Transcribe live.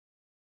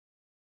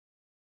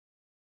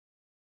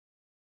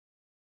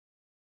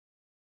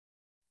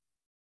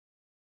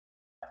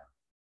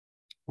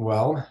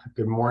Well,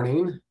 good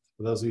morning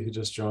for those of you who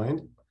just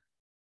joined.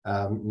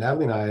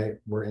 Natalie and I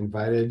were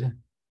invited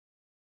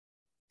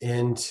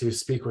in to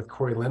speak with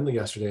Corey Lindley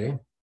yesterday,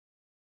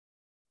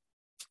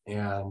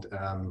 and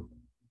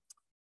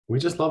we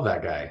just love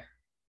that guy.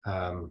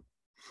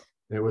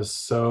 It was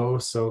so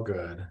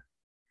good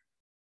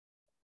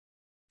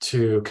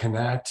to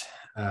connect.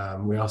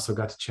 We also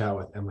got to chat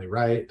with Emily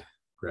Wright,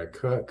 Greg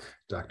Cook,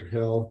 Dr.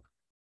 Hill.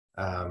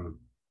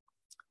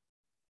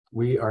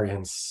 We are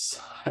in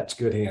such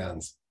good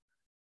hands.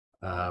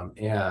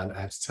 And I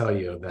have to tell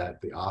you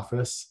that the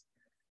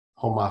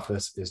home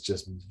office is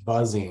just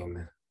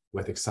buzzing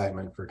with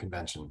excitement for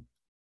convention.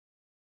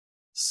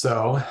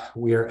 So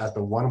we are at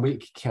the 1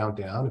 week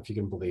countdown, if you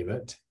can believe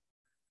it.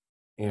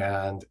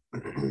 And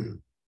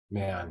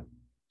man,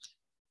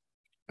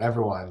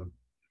 everyone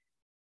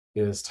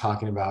is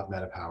talking about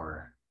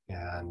MetaPower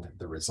and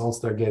the results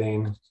they're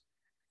getting.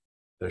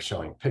 They're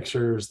showing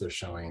pictures, they're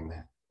showing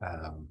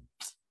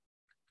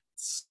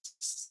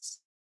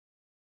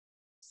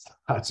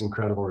such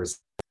incredible results.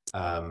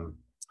 I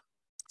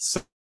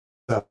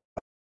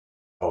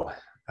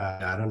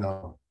don't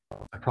know,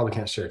 I probably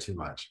can't share too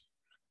much,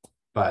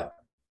 but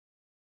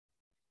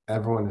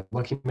everyone is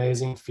looking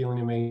amazing,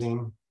 feeling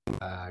amazing.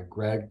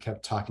 Greg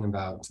kept talking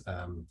about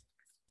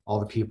all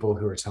the people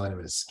who are telling him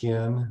his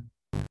skin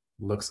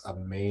looks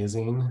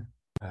amazing.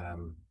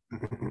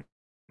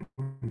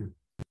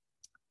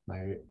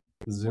 My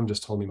Zoom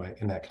just told me my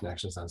internet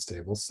connection is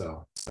unstable,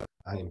 so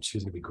I am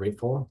choosing to be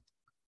grateful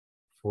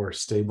for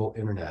stable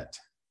internet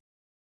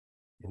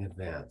in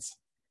advance.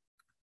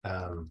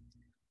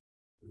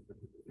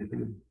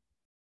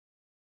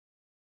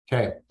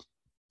 Okay,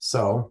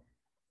 so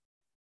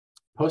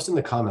post in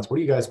the comments, what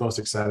are you guys most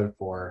excited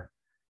for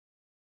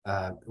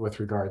with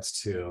regards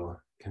to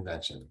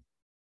convention?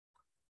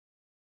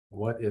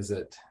 What is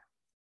it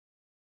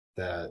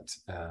that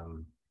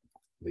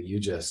that you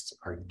just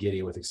are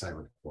giddy with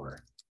excitement for?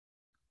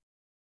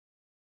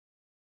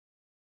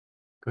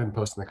 Go ahead and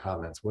post in the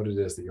comments what it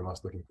is that you're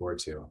most looking forward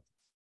to.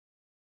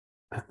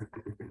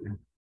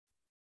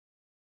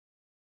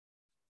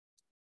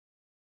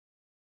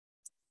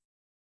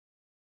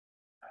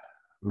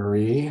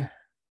 Marie,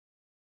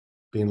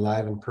 being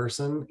live in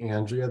person.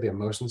 Andrea, the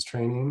emotions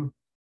training.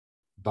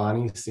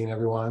 Bonnie, seeing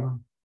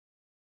everyone.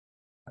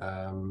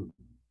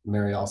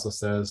 Mary also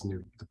says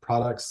the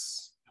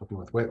products, helping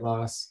with weight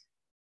loss.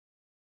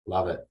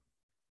 Love it.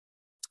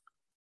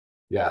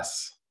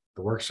 Yes,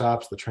 the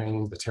workshops, the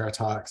trainings, the doTERRA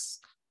talks,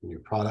 the new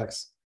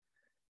products.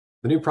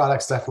 The new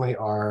products definitely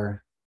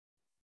are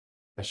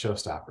a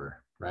showstopper,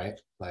 right?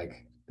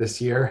 Like this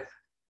year.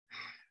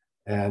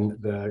 And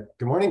good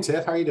morning,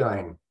 Tiff. How are you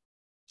doing?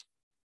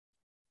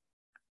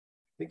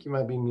 I think you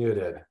might be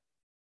muted.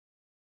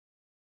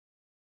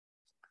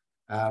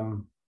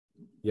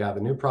 Yeah, the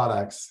new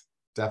products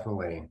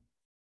definitely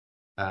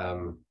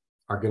are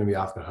going to be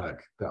off the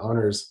hook. The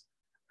owners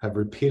have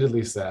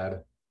repeatedly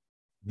said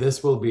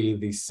this will be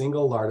the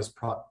single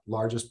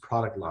largest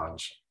product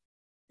launch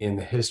in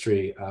the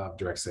history of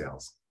direct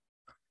sales.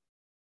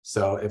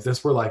 So if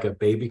this were like a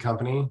baby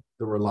company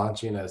that were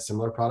launching a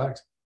similar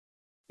product,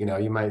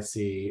 you might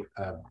see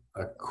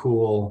a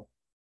cool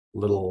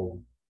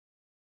little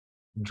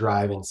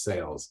drive in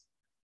sales.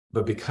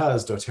 But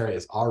because doTERRA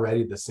is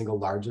already the single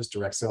largest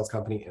direct sales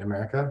company in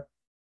America,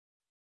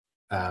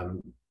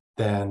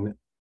 then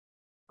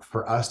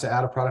for us to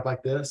add a product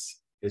like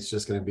this, it's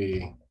going to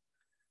be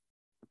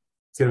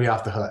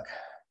off the hook.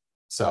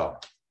 So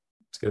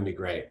it's going to be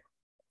great.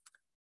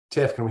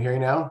 Tiff, can we hear you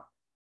now?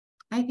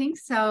 I think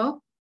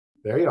so.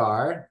 There you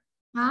are.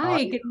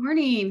 Hi, good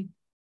morning.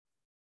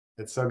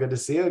 It's so good to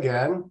see you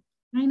again.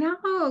 I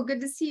know.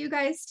 Good to see you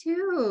guys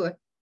too.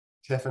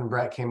 Tiff and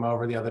Brett came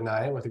over the other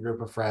night with a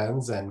group of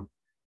friends, and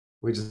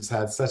we just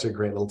had such a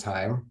great little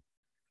time.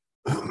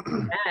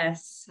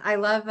 Yes, I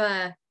love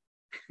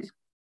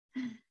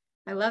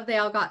they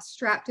all got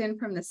strapped in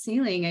from the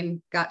ceiling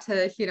and got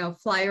to,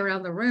 fly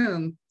around the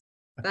room.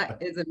 That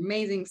is an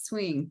amazing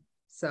swing.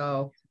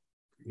 So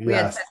we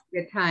had such a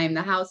good time.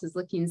 The house is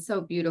looking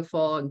so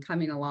beautiful and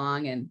coming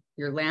along, and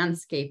your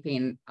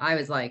landscaping, I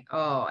was like,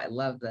 oh, I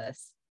love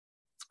this.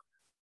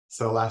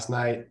 So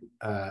yesterday,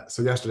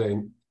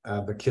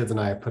 the kids and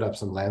I put up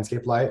some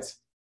landscape lights,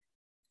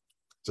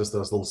 just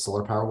those little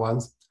solar power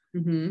ones.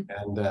 Mm-hmm.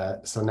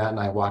 And so Nat and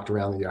I walked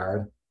around the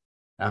yard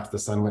after the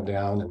sun went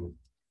down, and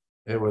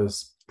it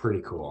was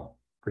pretty cool,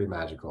 pretty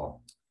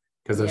magical,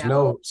 because there's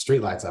no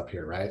street lights up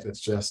here, right?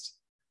 It's just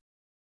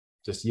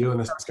you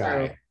and the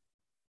sky. True.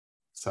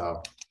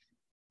 So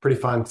pretty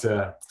fun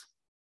to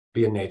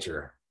be in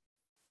nature.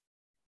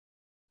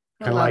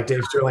 Kind of like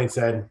Dave Sterling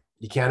said,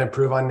 you can't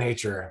improve on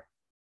nature.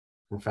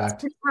 In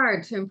fact, it's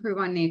hard to improve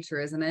on nature,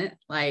 isn't it?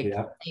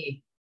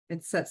 It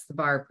sets the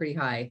bar pretty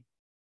high.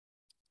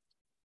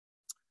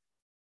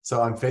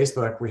 So on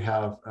Facebook, we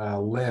have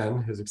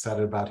Lynn, who's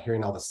excited about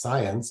hearing all the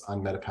science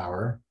on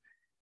MetaPower.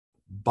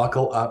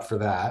 Buckle up for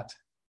that.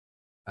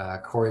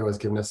 Corey was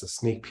giving us a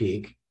sneak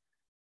peek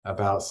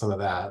about some of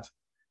that.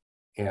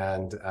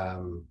 And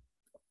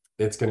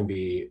it's going to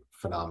be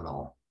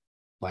phenomenal.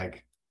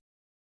 Like,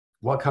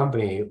 what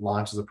company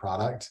launches a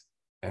product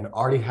and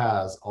already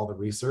has all the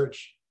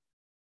research,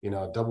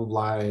 double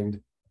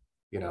blind,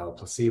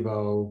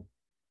 placebo,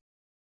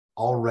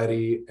 all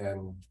ready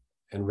and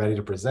ready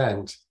to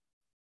present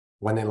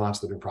when they launch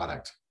the new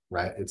product,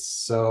 right? It's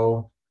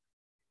so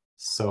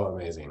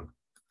amazing.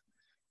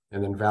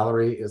 And then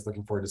Valerie is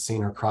looking forward to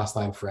seeing her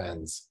crossline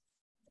friends.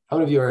 How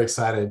many of you are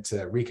excited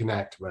to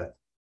reconnect with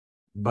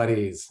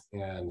buddies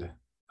and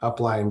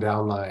upline,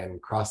 downline,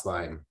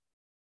 crossline,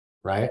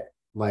 right?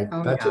 Like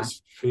Oh that yeah.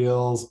 just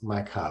fills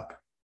my cup.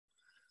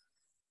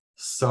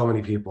 So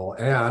many people.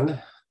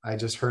 And I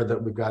just heard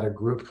that we've got a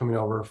group coming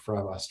over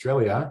from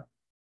Australia.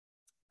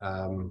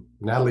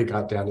 Natalie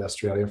got down to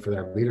Australia for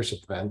their leadership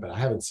event, but I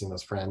haven't seen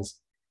those friends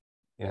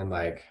in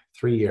like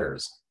 3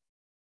 years.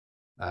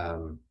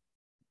 And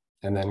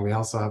then we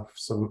also have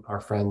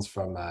our friends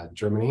from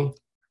Germany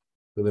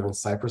who live in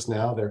Cyprus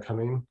now. They're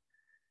coming,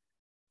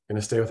 going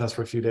to stay with us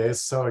for a few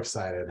days. So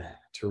excited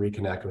to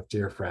reconnect with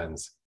dear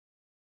friends.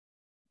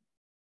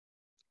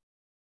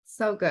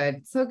 So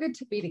good. So good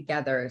to be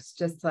together. It's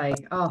just like,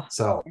 oh,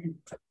 so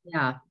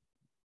yeah.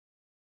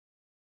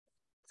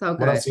 So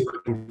good. What else are you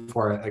looking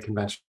for at a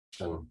convention?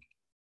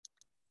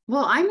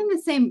 Well, I'm in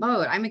the same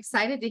boat. I'm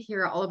excited to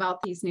hear all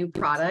about these new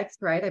products,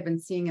 right? I've been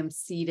seeing them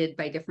seeded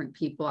by different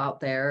people out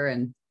there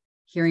and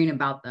hearing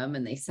about them,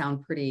 and they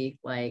sound pretty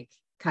like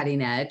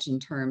cutting edge in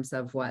terms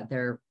of what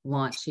they're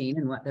launching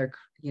and what they're,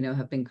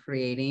 have been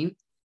creating.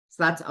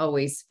 So that's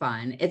always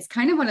fun. It's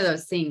kind of one of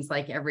those things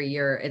like every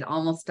year, it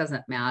almost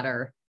doesn't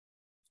matter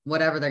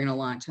whatever they're going to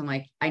launch. I'm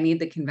like, I need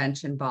the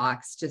convention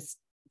box. Just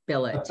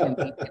bill it to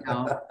me,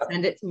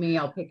 send it to me.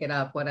 I'll pick it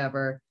up,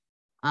 whatever.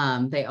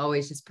 They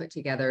always just put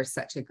together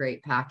such a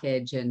great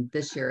package. And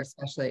this year,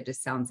 especially, it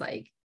just sounds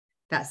like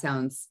that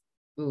sounds,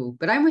 ooh,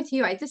 but I'm with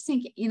you. I just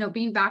think,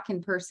 being back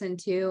in person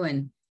too,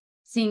 and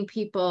seeing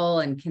people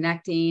and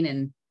connecting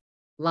and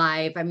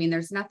live. I mean,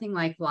 there's nothing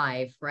like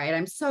live, right?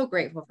 I'm so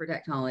grateful for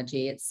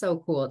technology. It's so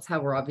cool. It's how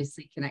we're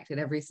obviously connected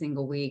every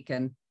single week,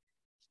 and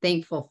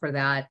thankful for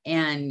that.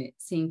 And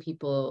seeing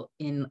people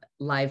in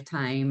live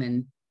time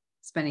and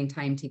spending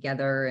time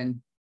together.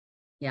 And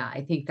yeah,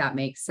 I think that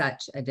makes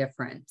such a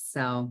difference.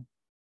 So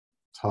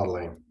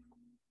totally.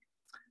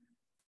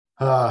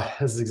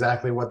 This is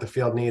exactly what the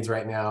field needs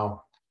right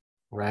now,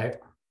 right?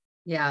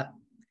 Yeah.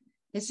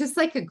 It's just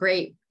like a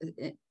great,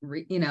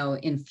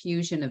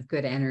 infusion of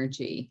good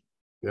energy.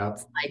 Yeah.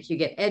 It's like you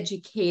get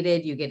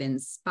educated, you get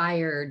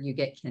inspired, you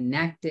get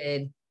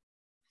connected,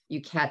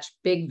 you catch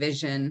big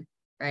vision,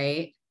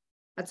 right?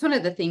 That's one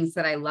of the things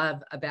that I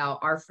love about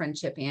our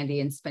friendship, Andy,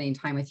 and spending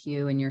time with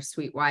you and your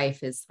sweet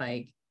wife is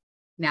like,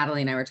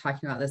 Natalie and I were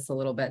talking about this a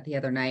little bit the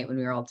other night when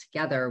we were all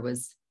together,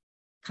 was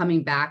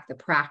coming back, the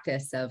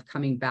practice of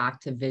coming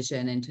back to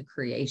vision and to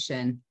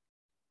creation,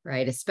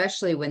 right?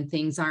 Especially when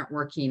things aren't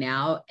working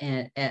out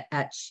and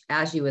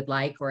as you would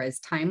like, or as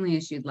timely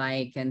as you'd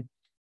like. And,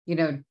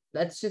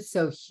 that's just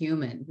so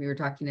human. We were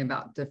talking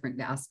about different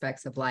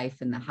aspects of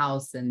life in the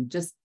house and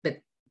just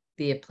the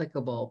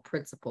applicable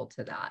principle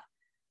to that.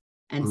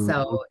 And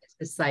so it's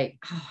just like,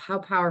 oh, how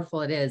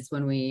powerful it is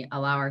when we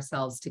allow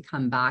ourselves to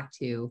come back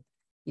to,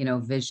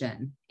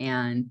 vision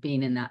and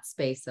being in that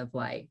space of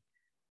like,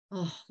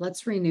 oh,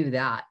 let's renew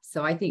that.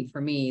 So I think for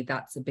me,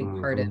 that's a big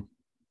part of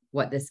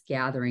what this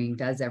gathering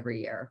does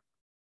every year.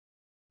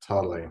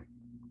 Totally.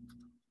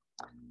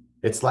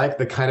 It's like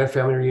the kind of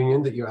family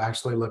reunion that you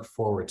actually look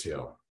forward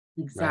to.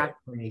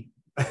 Exactly.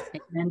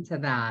 Right? Amen to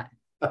that.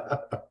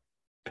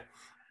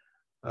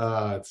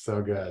 It's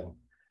so good.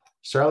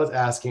 Charlotte's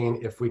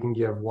asking if we can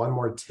give one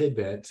more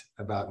tidbit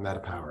about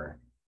MetaPower.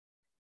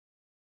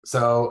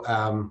 So,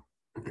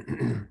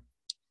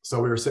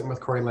 so we were sitting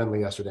with Corey Lindley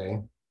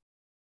yesterday.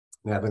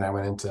 Natalie and I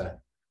went into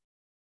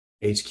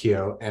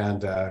HQ,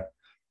 and I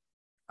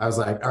was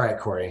like, all right,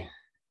 Corey,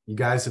 you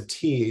guys have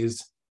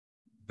teased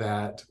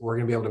that we're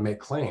going to be able to make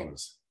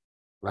claims,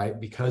 right?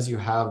 Because you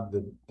have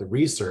the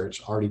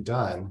research already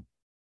done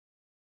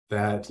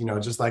that,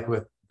 just like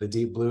with the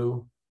deep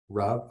blue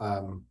rub,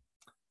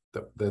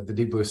 the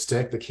deep blue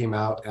stick that came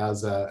out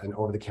as an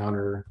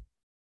over-the-counter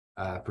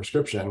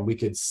prescription, we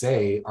could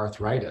say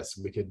arthritis.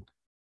 We could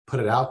put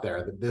it out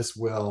there that this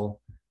will,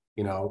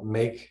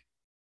 make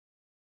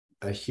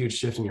a huge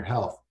shift in your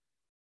health.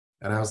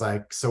 And I was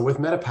like, so with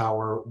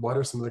MetaPower, what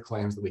are some of the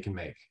claims that we can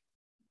make?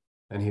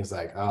 And he's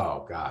like,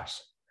 oh gosh,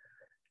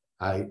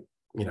 where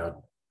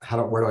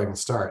do I even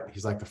start?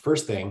 He's like, the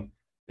first thing,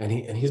 and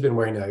he's been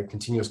wearing a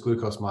continuous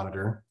glucose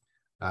monitor,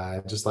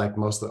 just like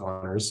most of the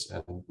owners,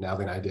 and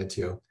Natalie and I did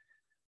too.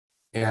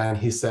 And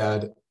he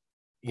said,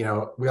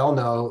 we all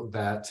know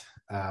that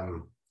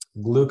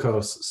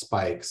glucose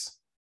spikes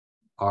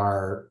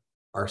are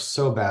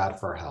so bad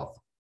for our health.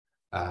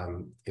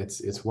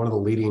 It's one of the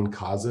leading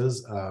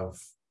causes of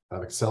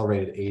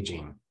accelerated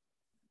aging.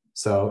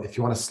 So if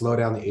you want to slow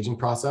down the aging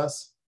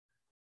process,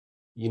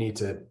 you need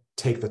to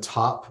take the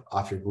top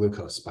off your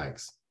glucose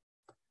spikes.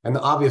 And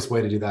the obvious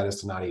way to do that is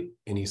to not eat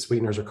any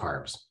sweeteners or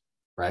carbs,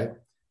 right?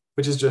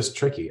 Which is just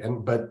tricky.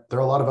 But there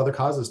are a lot of other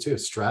causes too.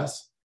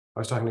 Stress. I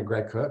was talking to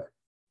Greg Cook.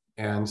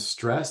 And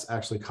stress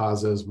actually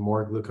causes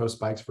more glucose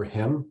spikes for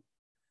him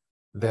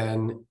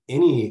than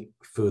any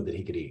food that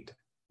he could eat,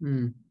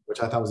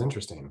 which I thought was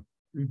interesting.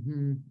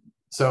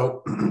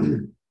 So,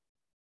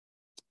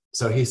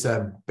 so he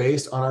said,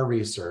 based on our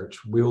research,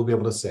 we will be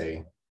able to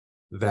say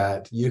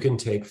that you can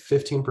take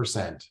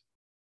 15%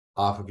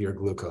 off of your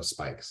glucose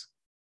spikes.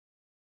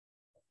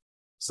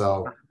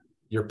 So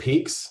your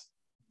peaks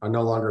are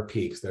no longer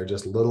peaks. They're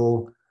just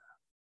little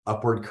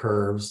upward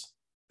curves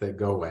that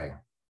go away.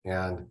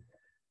 And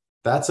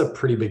that's a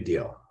pretty big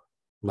deal.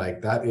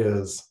 Like that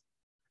is,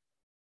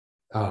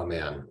 oh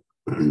man,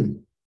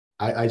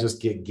 I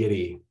just get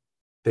giddy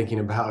thinking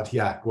about,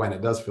 yeah, Gwen,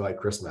 it does feel like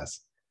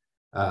Christmas.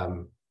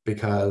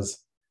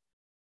 Because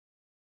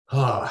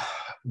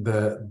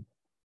the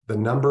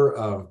number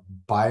of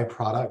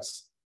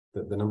byproducts,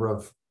 the number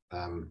of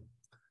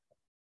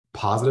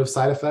positive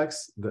side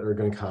effects that are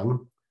going to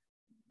come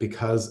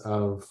because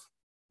of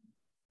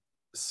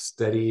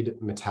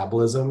steadied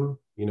metabolism,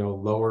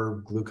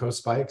 lower glucose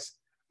spikes.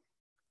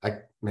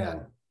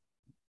 Man,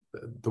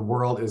 the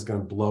world is going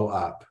to blow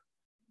up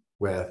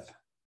with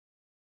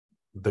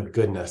the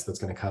goodness that's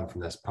going to come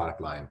from this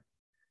product line.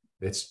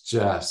 It's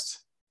just,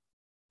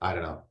 I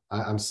don't know.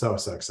 I'm so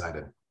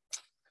excited.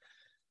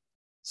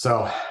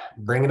 So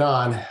bring it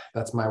on.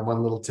 That's my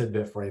one little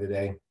tidbit for you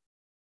today.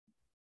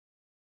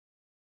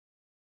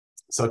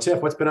 So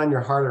Tiff, what's been on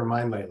your heart or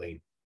mind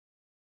lately?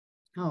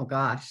 Oh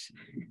gosh.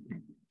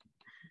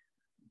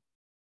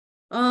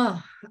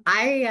 Oh,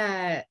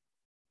 I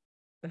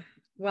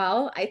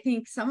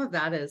think some of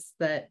that is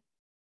that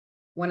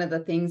one of the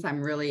things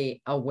I'm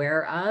really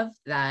aware of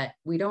that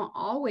we don't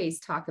always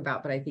talk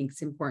about, but I think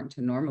it's important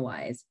to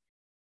normalize,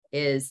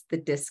 is the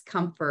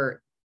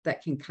discomfort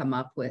that can come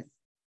up with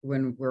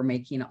when we're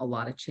making a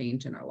lot of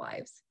change in our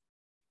lives,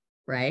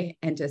 right?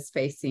 And just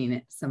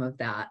facing some of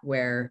that,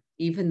 where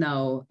even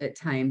though at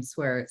times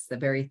where it's the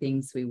very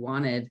things we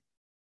wanted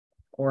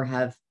or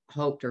have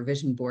hoped or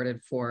vision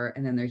boarded for,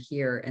 and then they're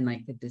here, and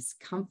like the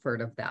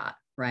discomfort of that,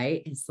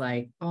 right? It's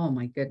like, oh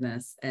my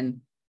goodness.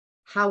 And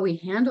how we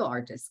handle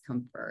our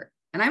discomfort.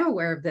 And I'm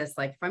aware of this,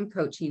 like if I'm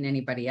coaching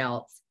anybody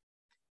else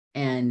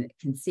and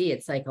can see,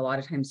 it's like a lot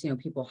of times,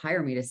 people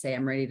hire me to say,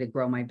 I'm ready to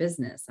grow my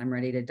business. I'm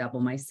ready to double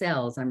my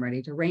sales. I'm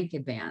ready to rank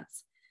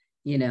advance,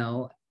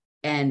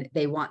 and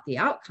they want the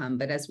outcome.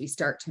 But as we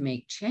start to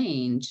make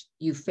change,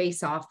 you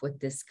face off with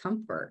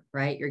discomfort,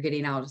 right? You're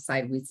getting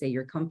outside, we say,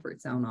 your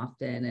comfort zone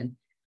often, and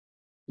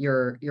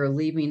you're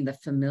leaving the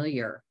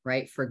familiar,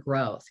 right, for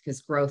growth,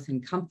 because growth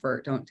and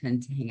comfort don't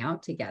tend to hang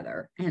out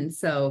together. And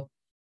so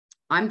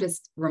I'm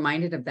just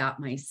reminded of that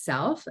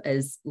myself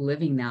as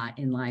living that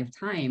in live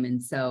time.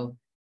 And so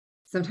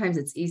sometimes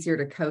it's easier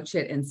to coach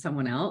it in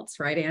someone else,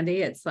 right,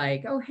 Andy? It's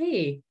like, oh,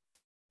 hey,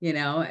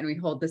 and we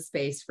hold the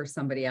space for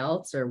somebody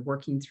else or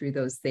working through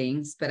those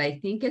things. But I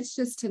think it's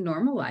just to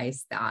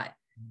normalize that,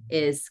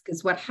 is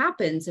because what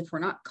happens if we're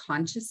not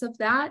conscious of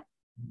that,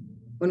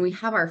 when we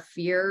have our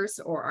fears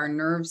or our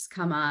nerves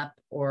come up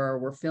or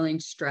we're feeling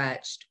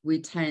stretched,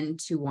 we tend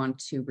to want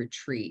to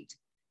retreat,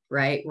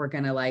 right? We're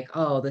going to like,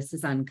 oh, this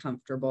is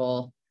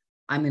uncomfortable.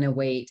 I'm going to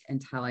wait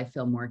until I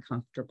feel more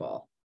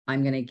comfortable.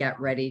 I'm going to get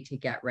ready to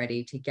get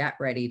ready to get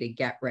ready to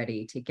get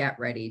ready to get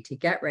ready to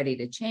get ready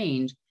to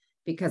change,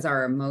 because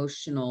our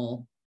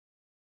emotional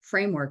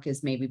framework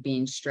is maybe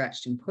being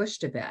stretched and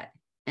pushed a bit.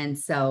 And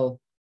so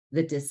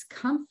the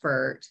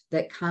discomfort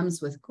that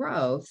comes with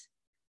growth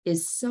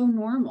is so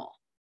normal,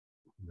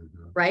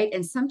 right?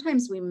 And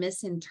sometimes we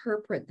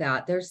misinterpret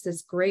that. There's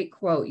this great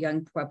quote,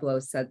 Young Pueblo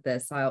said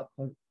this. Let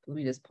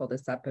me just pull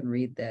this up and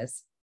read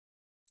this.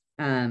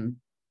 I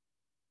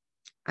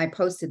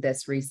posted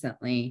this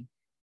recently,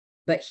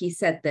 but he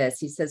said this.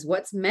 He says,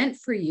 what's meant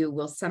for you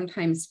will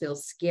sometimes feel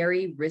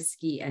scary,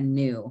 risky, and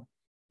new.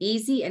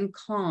 Easy and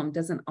calm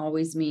doesn't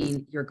always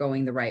mean you're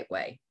going the right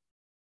way.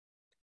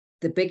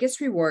 The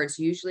biggest rewards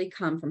usually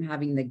come from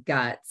having the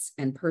guts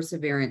and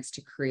perseverance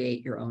to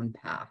create your own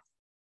path.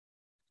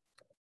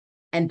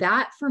 And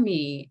that for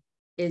me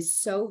is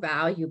so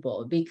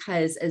valuable,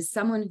 because as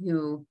someone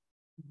who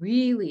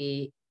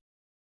really,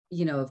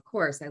 of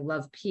course, I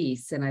love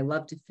peace and I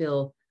love to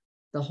feel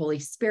the Holy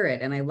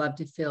Spirit, and I love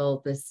to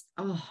feel this,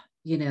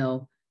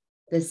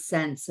 this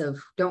sense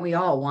of, don't we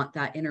all want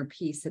that inner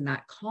peace and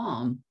that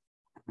calm?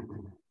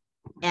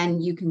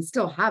 And you can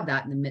still have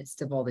that in the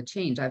midst of all the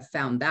change. I've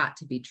found that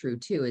to be true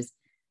too, is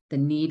the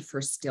need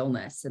for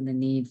stillness and the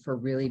need for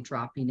really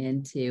dropping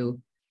into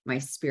my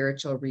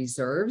spiritual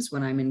reserves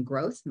when I'm in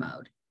growth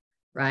mode,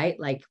 right?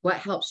 Like what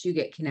helps you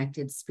get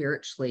connected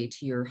spiritually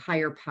to your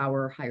higher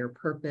power, higher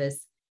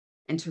purpose,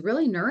 and to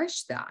really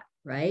nourish that,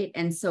 right?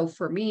 And so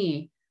for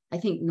me, I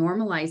think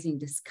normalizing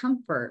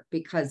discomfort,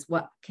 because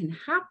what can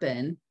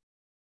happen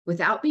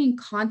without being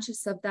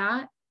conscious of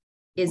that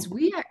is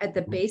we are at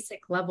the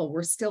basic level,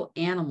 we're still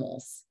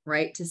animals,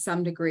 right? To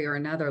some degree or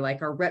another.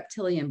 Like our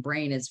reptilian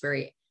brain is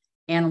very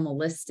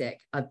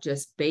animalistic, of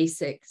just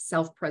basic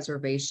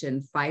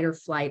self-preservation, fight or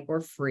flight or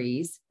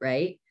freeze,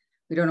 right?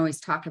 We don't always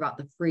talk about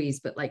the freeze,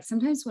 but like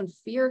sometimes when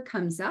fear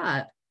comes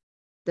up,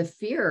 the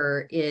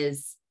fear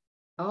is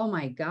oh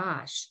my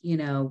gosh,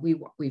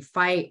 we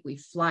fight, we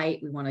flight,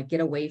 we want to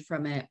get away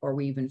from it, or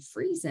we even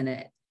freeze in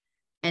it.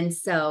 And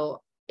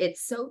so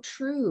it's so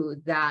true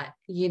that,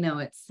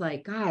 it's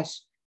like,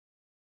 gosh,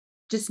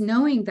 just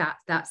knowing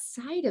that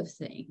side of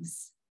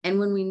things. And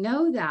when we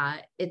know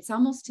that, it's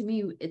almost, to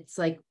me, it's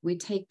like we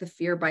take the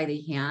fear by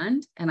the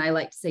hand, and I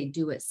like to say,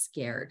 do it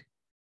scared,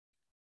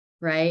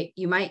 right?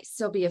 You might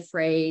still be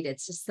afraid.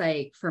 It's just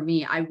like, for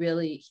me, I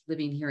really,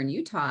 living here in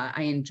Utah,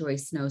 I enjoy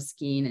snow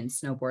skiing and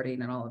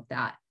snowboarding and all of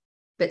that.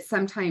 But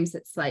sometimes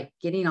it's like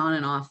getting on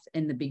and off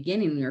in the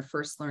beginning, when you're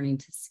first learning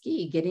to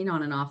ski, getting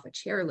on and off a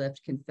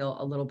chairlift can feel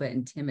a little bit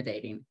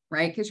intimidating,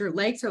 right? Because your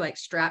legs are like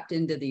strapped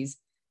into these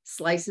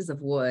slices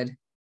of wood,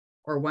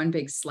 or one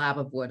big slab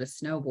of wood, a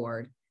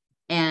snowboard,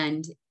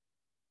 and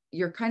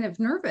you're kind of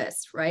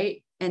nervous,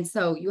 right? And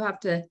so you have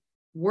to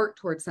work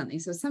towards something.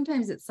 So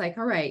sometimes it's like,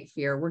 all right,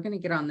 fear, we're going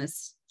to get on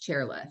this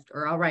chairlift,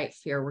 or all right,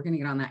 fear, we're going to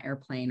get on that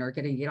airplane, or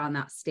going to get on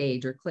that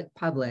stage, or click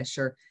publish,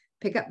 or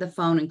pick up the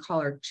phone and call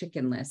our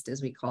chicken list,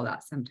 as we call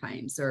that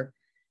sometimes, or,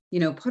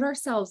 put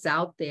ourselves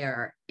out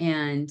there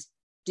and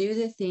do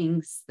the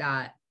things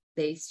that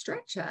they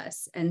stretch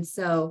us. And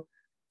so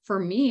for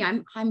me,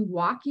 I'm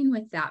walking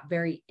with that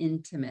very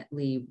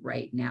intimately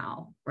right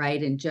now,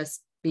 right? And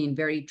just being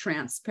very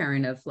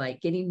transparent of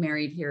like getting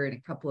married here in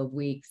a couple of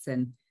weeks.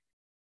 And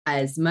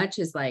as much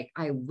as like,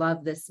 I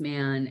love this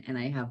man and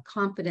I have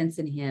confidence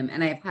in him,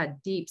 and I've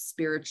had deep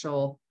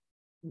spiritual,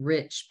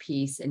 rich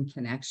peace and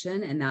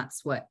connection, and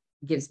that's what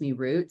gives me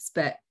roots.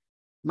 But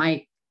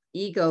my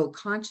ego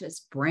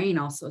conscious brain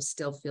also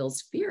still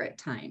feels fear at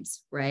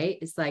times, right?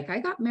 It's like, I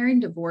got married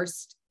and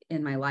divorced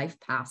in my life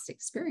past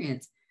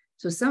experience.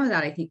 So some of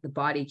that, I think the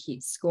body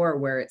keeps score,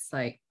 where it's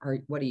like,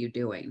 what are you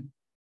doing?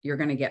 You're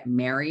going to get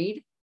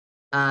married.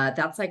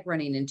 That's like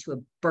running into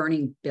a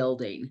burning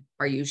building.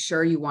 Are you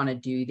sure you want to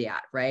do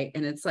that? Right.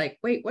 And it's like,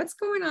 wait, what's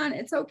going on?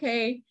 It's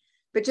okay.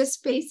 But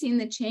just facing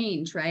the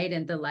change, right?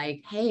 And the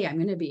like, hey, I'm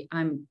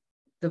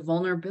the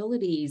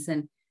vulnerabilities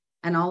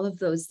and all of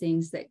those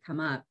things that come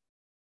up.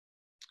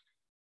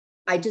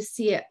 I just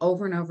see it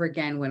over and over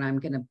again when I'm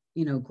going to,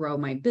 grow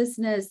my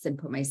business and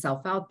put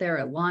myself out there,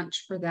 a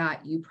launch for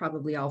that. You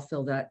probably all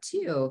feel that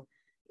too,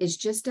 is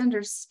just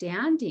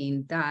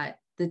understanding that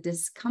the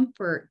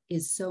discomfort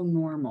is so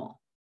normal.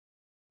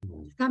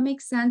 Does that make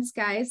sense,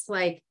 guys?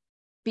 Like,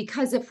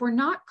 because if we're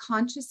not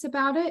conscious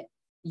about it,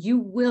 you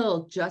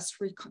will just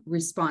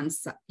respond,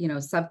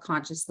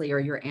 subconsciously, or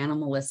your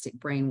animalistic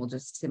brain will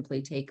just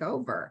simply take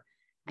over.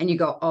 And you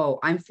go, oh,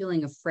 I'm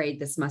feeling afraid.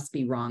 This must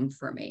be wrong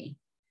for me.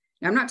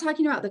 Now, I'm not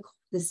talking about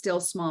the still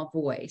small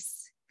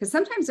voice, because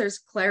sometimes there's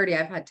clarity.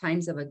 I've had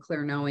times of a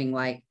clear knowing,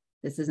 like,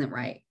 this isn't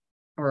right,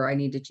 or I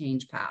need to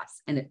change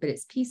paths, but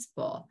it's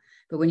peaceful.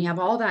 But when you have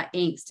all that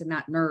angst and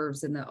that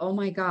nerves and oh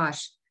my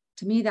gosh,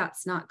 to me,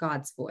 that's not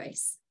God's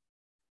voice,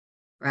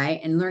 right?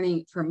 And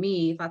learning, for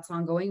me, that's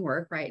ongoing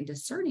work, right? And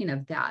discerning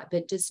of that,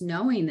 but just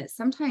knowing that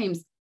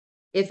sometimes,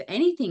 if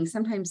anything,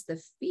 sometimes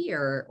the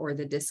fear or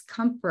the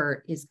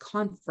discomfort is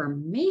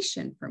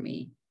confirmation for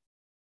me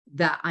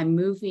that I'm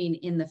moving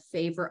in the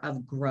favor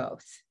of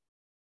growth.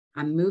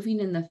 I'm moving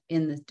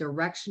in the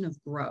direction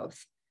of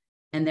growth.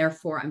 And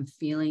therefore I'm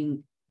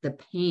feeling the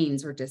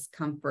pains or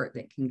discomfort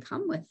that can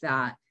come with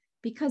that,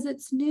 because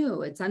it's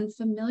new, it's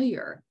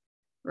unfamiliar,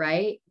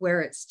 right?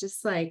 Where it's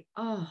just like,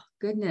 oh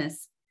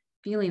goodness,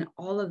 feeling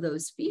all of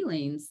those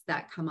feelings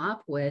that come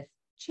up with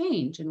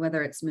change. And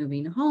whether it's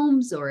moving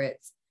homes, or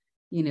it's,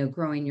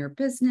 growing your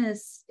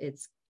business,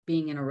 it's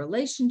being in a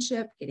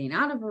relationship, getting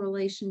out of a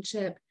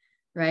relationship,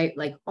 right?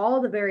 Like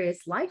all the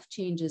various life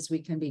changes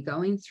we can be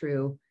going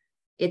through.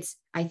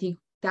 I think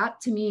that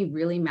to me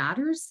really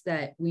matters,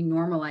 that we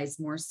normalize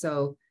more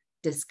so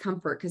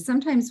discomfort, because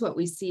sometimes what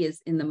we see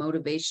is in the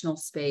motivational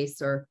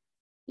space or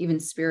even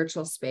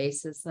spiritual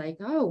space is like,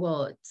 oh,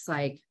 well, it's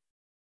like,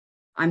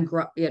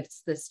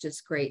 it's this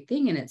just great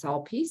thing and it's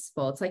all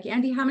peaceful. It's like,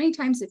 Andy, how many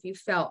times have you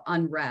felt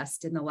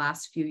unrest in the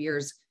last few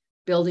years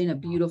building a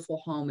beautiful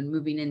home and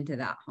moving into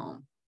that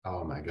home?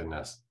 Oh my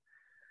goodness.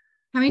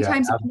 How many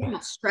times have you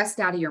felt stressed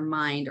out of your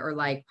mind, or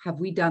like, have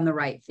we done the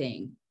right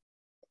thing?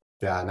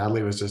 Yeah,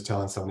 Natalie was just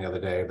telling someone the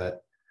other day that,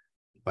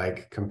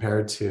 like,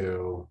 compared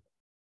to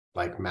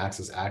like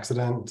Max's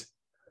accident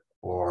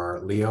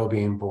or Leo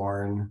being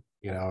born,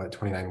 at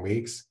 29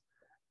 weeks,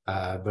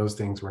 those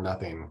things were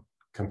nothing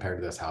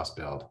compared to this house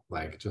build.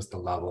 Like, just the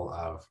level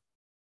of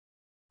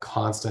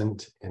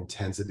constant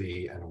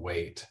intensity and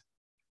weight.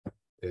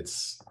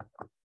 It's,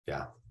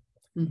 yeah,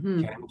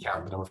 Mm-hmm. can't even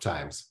count the number of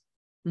times.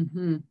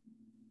 Mm-hmm.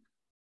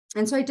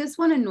 And so I just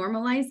want to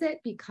normalize it,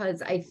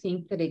 because I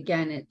think that,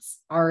 again, it's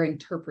our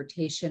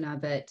interpretation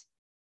of it,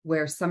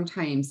 where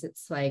sometimes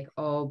it's like,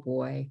 oh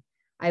boy,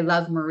 I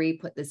love Marie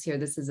put this here.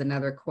 This is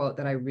another quote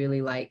that I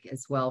really like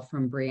as well,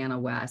 from Brianna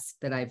West,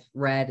 that I've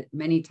read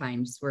many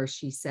times, where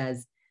she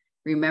says,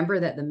 remember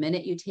that the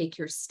minute you take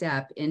your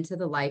step into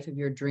the life of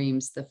your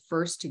dreams, the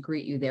first to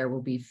greet you there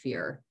will be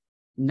fear.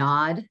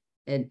 Nod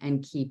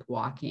and keep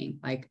walking.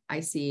 Like, I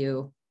see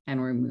you and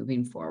we're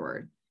moving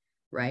forward.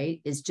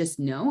 right? Is just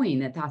knowing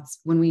that that's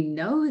when we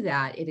know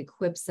that, it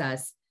equips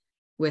us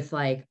with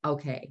like,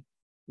 okay,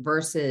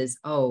 versus,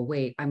 oh,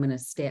 wait, I'm going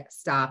to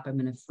stop. I'm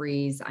going to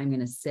freeze. I'm going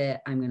to sit.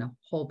 I'm going to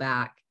pull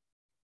back.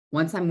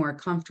 Once I'm more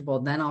comfortable,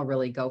 then I'll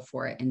really go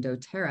for it. In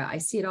doTERRA, I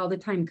see it all the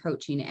time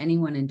coaching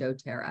anyone in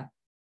doTERRA.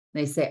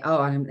 They say,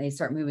 oh, and they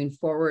start moving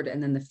forward,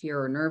 and then the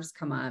fear or nerves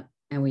come up,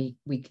 and we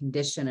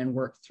condition and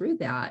work through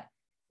that.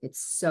 It's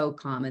so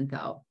common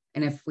though.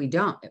 And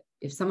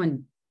if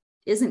someone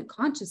isn't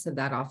conscious of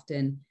that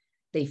often,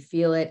 they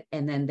feel it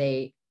and then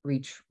they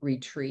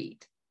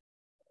retreat,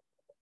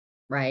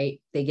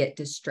 right? They get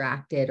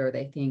distracted, or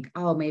they think,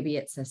 oh, maybe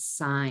it's a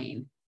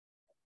sign.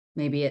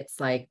 Maybe it's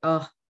like,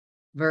 oh,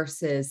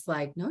 versus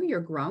like, no,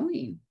 you're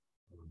growing.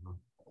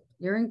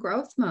 You're in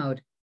growth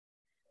mode.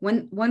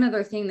 One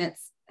other thing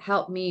that's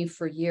helped me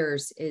for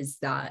years is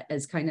that,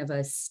 as kind of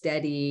a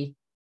steadying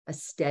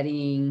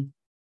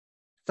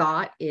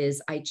thought,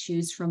 is I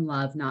choose from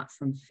love, not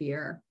from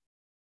fear.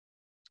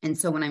 And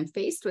so when I'm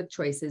faced with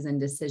choices and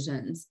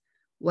decisions,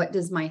 what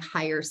does my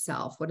higher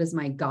self, what does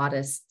my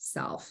goddess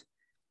self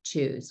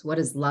choose? What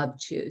does love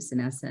choose in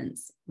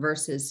essence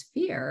versus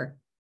fear?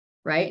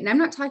 Right. And I'm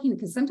not talking,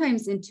 because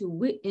sometimes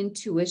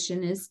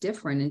intuition is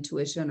different,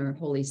 intuition or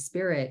Holy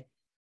Spirit,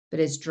 but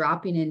it's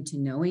dropping into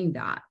knowing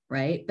that,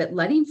 right? But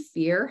letting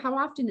fear, how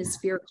often is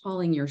fear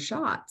calling your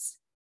shots?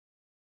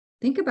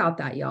 Think about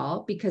that,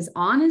 y'all, because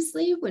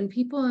honestly, when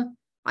people,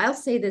 I'll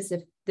say this,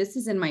 if this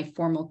is in my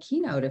formal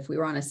keynote, if we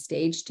were on a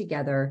stage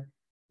together,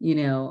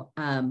 or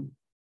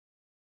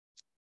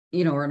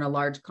in a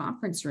large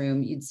conference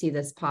room, you'd see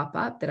this pop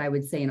up, that I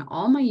would say in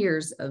all my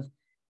years of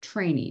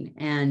training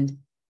and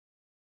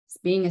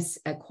being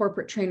a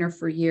corporate trainer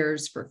for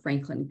years for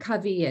Franklin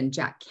Covey and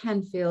Jack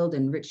Canfield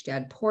and Rich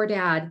Dad, Poor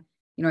Dad.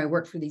 I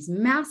worked for these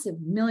massive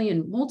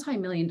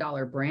multi-million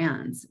dollar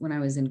brands when I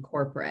was in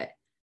corporate.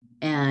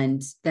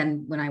 And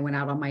then when I went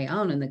out on my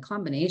own, and the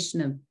combination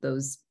of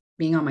those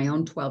being on my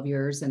own 12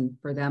 years and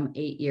for them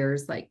 8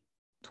 years, like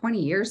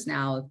 20 years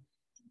now,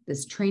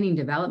 this training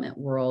development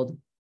world,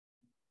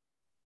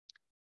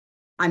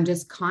 I'm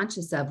just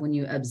conscious of, when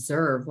you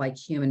observe like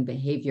human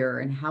behavior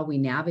and how we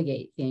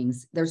navigate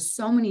things, there's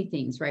so many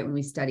things, right? When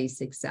we study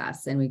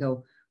success and we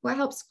go, what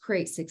helps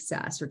create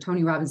success? Or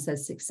Tony Robbins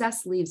says,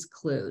 success leaves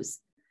clues,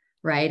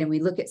 right? And we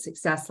look at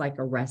success like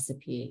a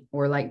recipe,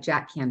 or like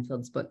Jack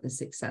Canfield's book, The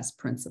Success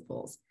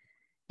Principles.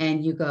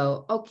 And you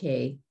go,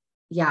 okay,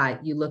 yeah,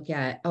 you look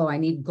at, oh, I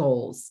need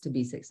goals to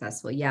be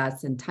successful.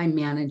 Yes. And time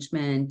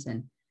management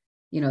and,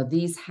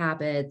 these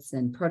habits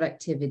and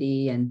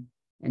productivity and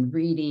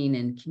reading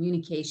and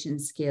communication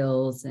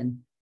skills and,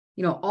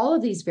 all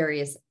of these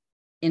various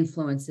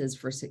influences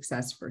for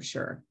success for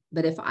sure.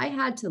 But if I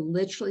had to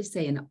literally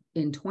say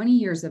in 20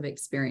 years of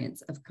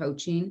experience of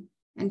coaching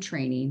and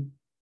training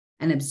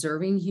and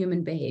observing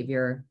human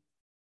behavior,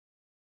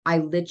 I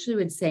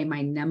literally would say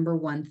my number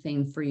one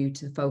thing for you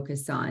to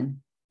focus on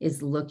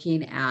is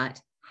looking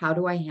at, how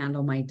do I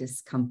handle my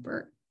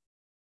discomfort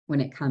when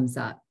it comes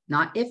up?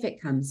 Not if it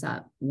comes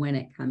up, when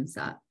it comes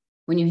up.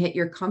 When you hit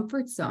your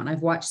comfort zone.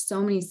 I've watched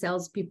so many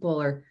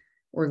salespeople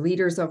or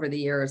leaders over the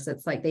years.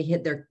 It's like they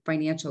hit their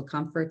financial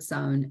comfort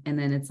zone, and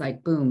then it's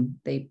like, boom,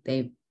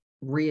 they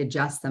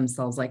readjust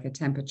themselves like a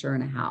temperature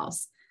in a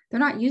house. They're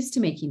not used to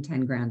making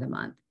 10 grand a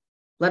month,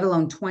 let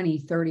alone 20,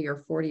 30, or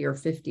 40, or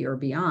 50 or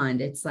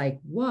beyond. It's like,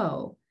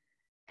 whoa.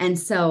 And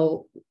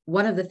so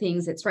one of the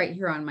things that's right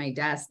here on my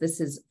desk,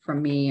 this is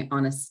from me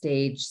on a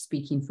stage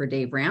speaking for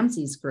Dave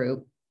Ramsey's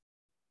group.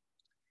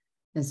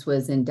 This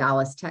was in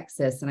Dallas,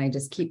 Texas, and I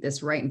just keep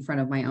this right in front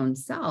of my own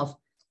self.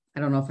 I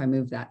don't know if I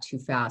moved that too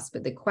fast,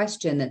 but the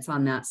question that's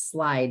on that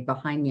slide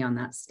behind me on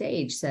that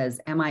stage says,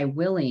 am I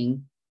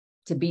willing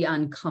to be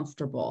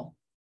uncomfortable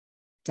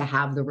to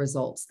have the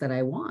results that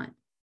I want?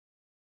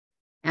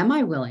 Am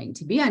I willing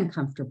to be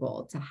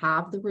uncomfortable to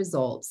have the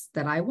results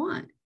that I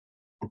want?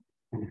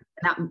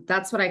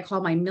 That's what I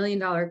call my $1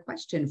 million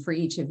question for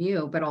each of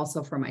you, but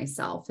also for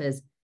myself,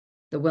 is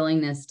the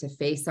willingness to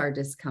face our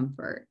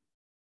discomfort.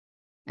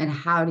 And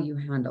how do you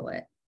handle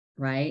it,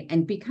 right?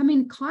 And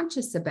becoming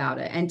conscious about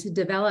it, and to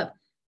develop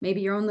maybe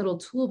your own little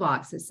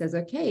toolbox that says,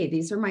 okay,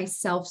 these are my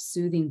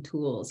self-soothing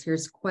tools.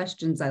 Here's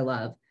questions I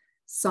love,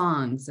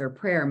 songs or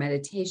prayer,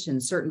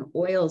 meditation, certain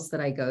oils that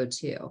I go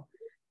to,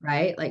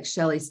 right? Like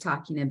Shelley's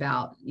talking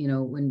about,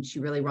 when she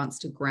really wants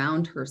to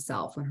ground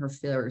herself when her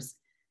fears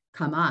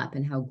come up,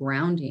 and how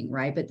grounding,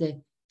 right? But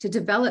to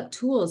develop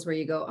tools where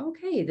you go,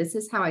 okay, this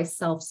is how I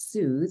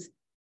self-soothe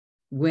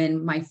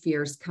when my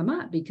fears come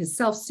up, because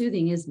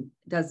self-soothing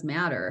does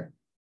matter,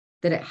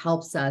 that it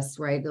helps us,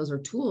 right? Those are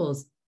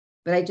tools.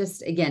 But I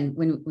just, again,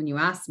 when you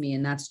ask me,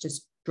 and that's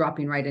just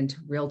dropping right into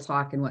real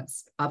talk, and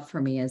what's up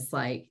for me is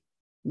like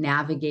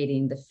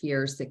navigating the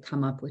fears that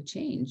come up with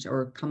change,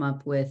 or come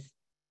up with,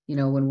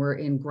 when we're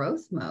in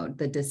growth mode,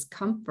 the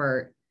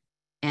discomfort,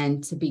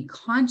 and to be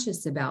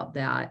conscious about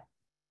that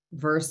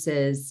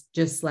versus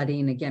just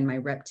letting, again, my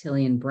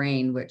reptilian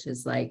brain, which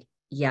is like,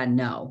 yeah,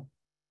 no,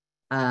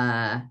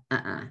 I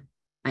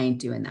ain't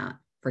doing that.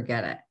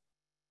 Forget it.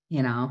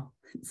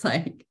 It's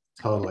like,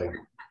 Totally.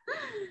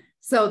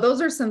 So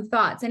those are some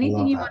thoughts.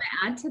 Anything you that. want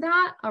to add to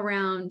that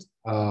around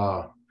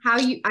Uh, how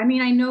you, I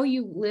mean, I know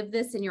you live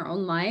this in your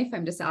own life.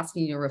 I'm just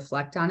asking you to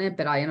reflect on it,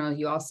 but I know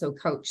you also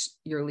coach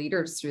your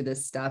leaders through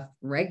this stuff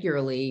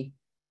regularly.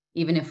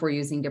 Even if we're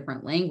using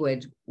different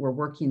language, we're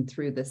working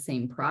through the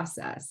same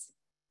process.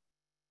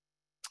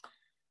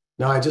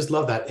 no, I just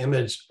love that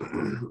image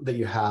that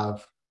you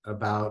have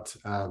about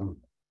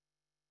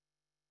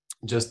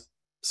just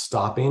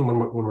stopping when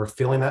we're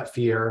feeling that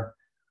fear,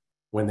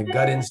 when the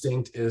gut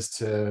instinct is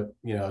to,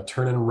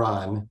 turn and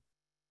run,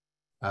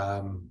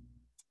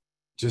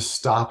 just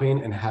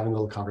stopping and having a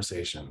little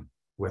conversation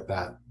with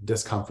that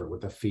discomfort, with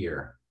the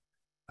fear.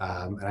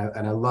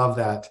 And I love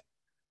that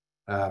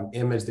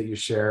image that you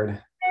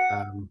shared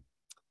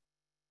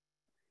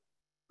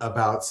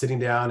about sitting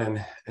down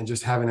and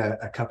just having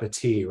a cup of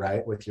tea,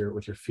 right, with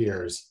your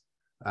fears.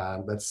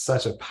 That's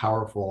such a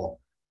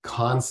powerful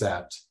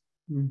concept.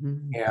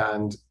 Mm-hmm.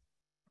 And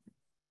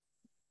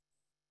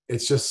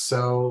it's just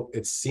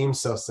it seems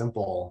so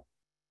simple,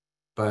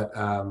 but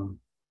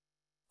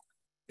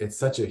it's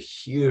such a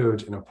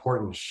huge and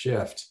important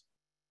shift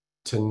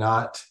to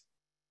not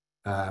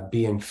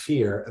be in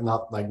fear and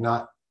not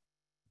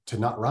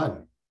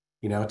run,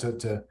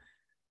 to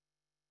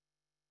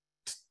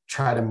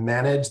try to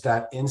manage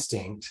that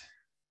instinct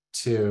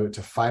to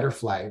fight or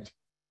flight,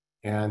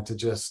 and to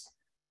just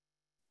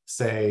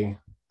say,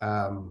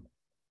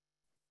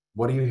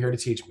 what are you here to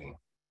teach me?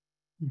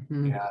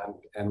 Mm-hmm.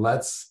 And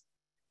let's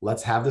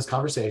have this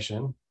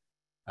conversation,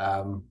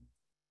 and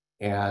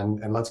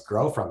let's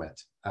grow from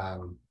it.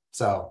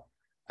 So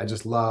I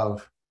just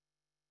love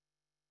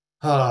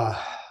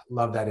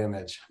that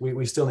image.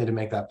 We still need to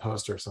make that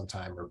poster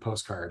sometime, or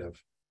postcard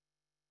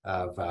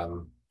of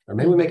or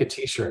maybe we make a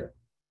t-shirt.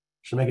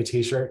 Should make a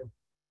t-shirt.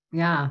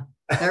 Yeah,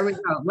 there we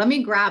go. Let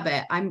me grab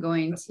it. I'm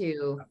going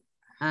to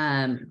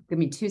give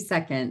me 2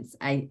 seconds.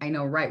 I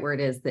know right where it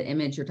is, the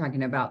image you're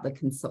talking about,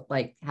 the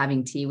like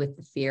having tea with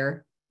the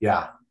fear.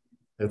 Yeah,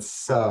 it's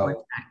so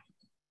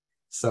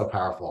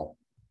powerful.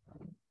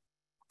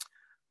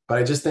 But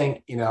I just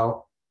think,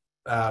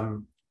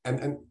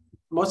 and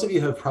most of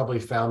you have probably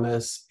found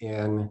this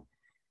in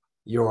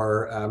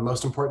your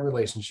most important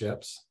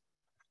relationships,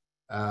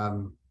 that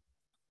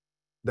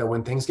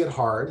when things get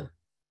hard,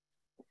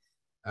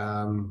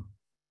 when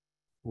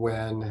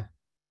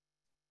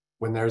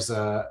there's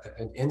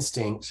an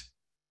instinct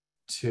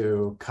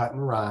to cut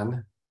and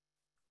run,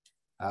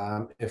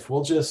 if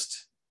we'll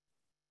just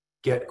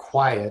get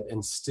quiet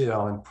and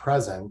still and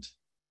present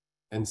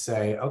and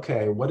say,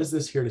 okay, what is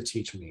this here to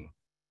teach me?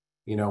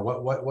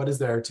 What is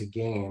there to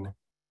gain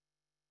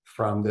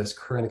from this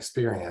current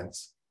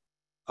experience?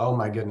 Oh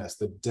my goodness,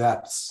 the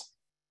depths,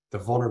 the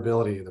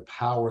vulnerability, the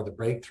power, the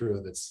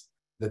breakthrough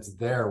that's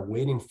there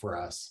waiting for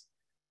us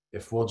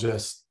if we'll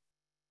just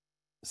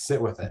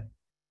sit with it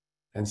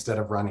instead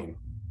of running.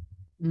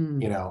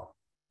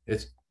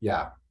 It's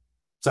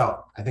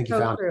so I think you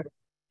found it.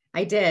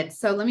 I did.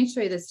 So let me show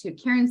you this too.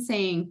 Karen's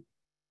saying,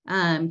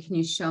 can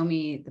you show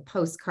me the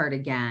postcard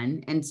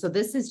again? And so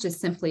this is just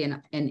simply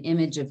an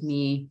image of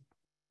me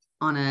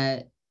on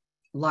a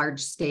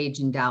large stage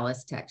in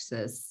Dallas,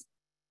 Texas.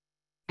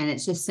 And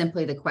it's just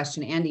simply the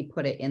question. Andy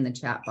put it in the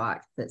chat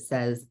box that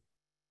says,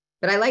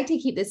 but I like to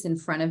keep this in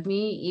front of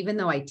me, even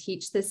though I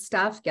teach this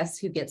stuff, guess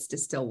who gets to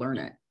still learn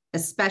it?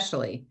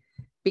 Especially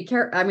be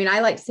careful. I mean,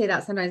 I like to say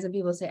that sometimes when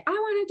people say, I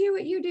want to do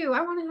what you do.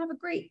 I want to have a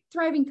great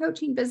thriving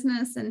coaching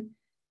business and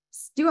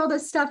do all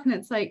this stuff. And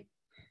it's like,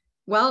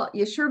 well,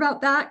 you sure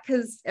about that?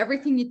 Because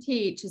everything you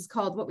teach is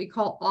called what we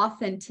call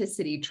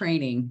authenticity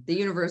training. The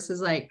universe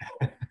is like,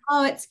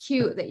 oh, it's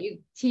cute that you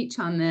teach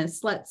on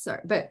this.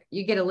 But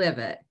you get to live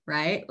it,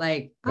 right?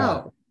 Like,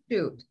 oh,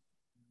 shoot.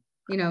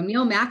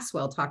 Neil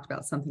Maxwell talked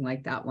about something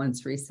like that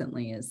once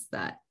recently, is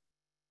that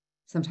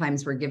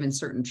sometimes we're given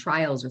certain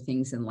trials or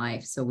things in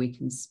life so we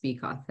can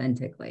speak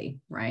authentically,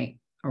 right?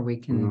 Or we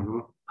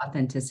can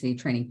authenticity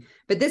training.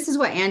 But this is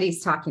what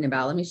Andy's talking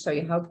about. Let me show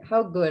you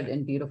how good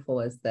and beautiful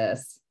is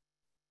this.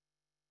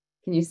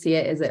 Can you see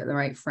it? Is it the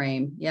right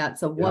frame? Yeah,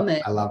 it's a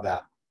woman. I love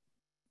that.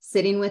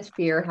 Sitting with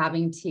fear,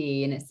 having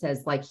tea. And it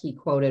says, like he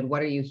quoted,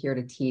 what are you here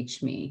to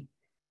teach me?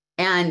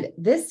 And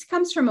this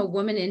comes from a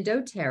woman in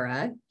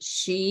doTERRA.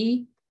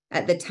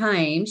 At the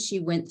time, she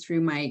went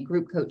through my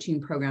group coaching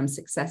program,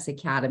 Success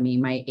Academy,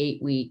 my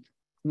 8-week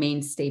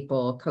main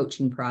staple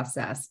coaching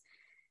process.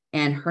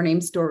 And her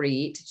name's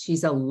Dorit.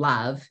 She's a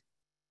love.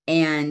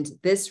 And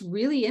this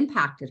really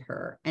impacted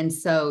her. And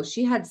so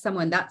she had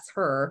someone, that's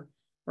her,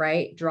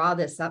 right, draw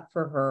this up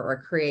for her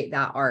or create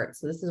that art.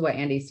 So this is what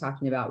Andy's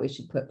talking about. We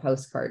should put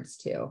postcards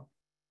to,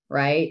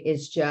 right?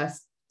 Is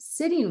just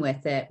sitting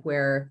with it,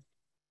 where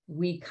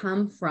we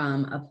come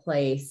from a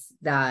place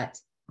that,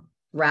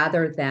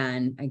 rather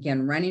than,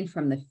 again, running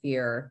from the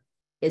fear,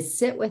 is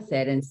sit with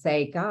it and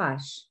say,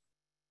 gosh,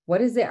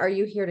 what is it? Are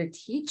you here to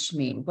teach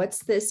me? What's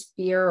this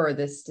fear or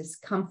this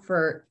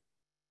discomfort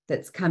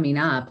that's coming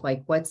up?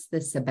 Like, what's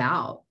this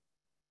about?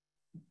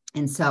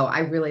 And so I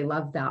really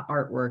love that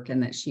artwork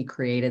and that she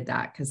created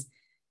that, because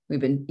we've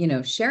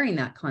been, sharing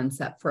that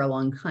concept for a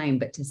long time,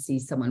 but to see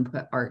someone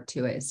put art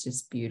to it is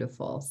just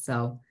beautiful.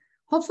 So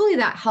hopefully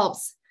that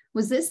helps.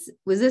 Was this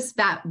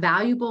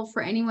valuable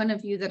for any one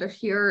of you that are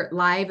here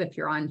live? If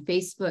you're on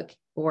Facebook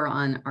or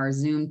on our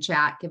Zoom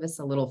chat, give us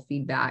a little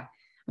feedback.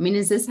 I mean,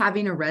 is this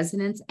having a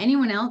resonance?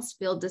 Anyone else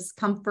feel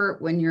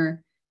discomfort when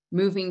you're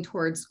moving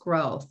towards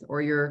growth,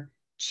 or you're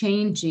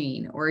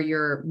changing, or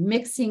you're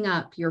mixing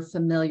up your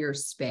familiar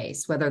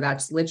space, whether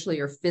that's literally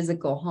your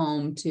physical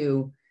home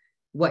to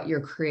what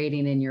you're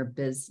creating in your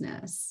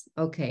business?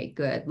 Okay,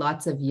 good.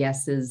 Lots of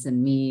yeses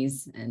and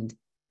me's, and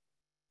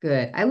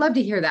good. I love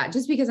to hear that,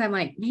 just because I'm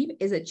like, maybe,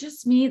 is it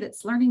just me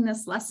that's learning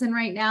this lesson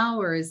right now,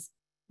 or is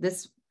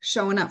this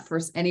showing up for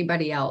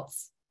anybody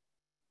else?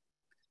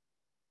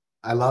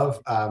 I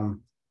love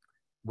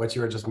what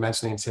you were just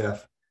mentioning,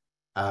 Tiff.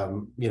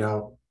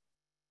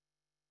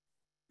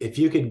 If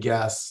you could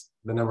guess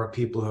the number of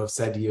people who have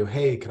said to you,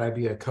 hey, could I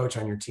be a coach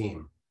on your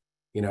team?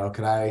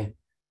 Could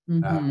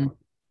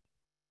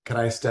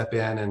I step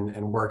in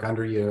and work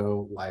under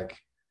you? Like,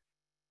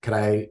 could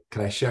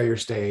I share your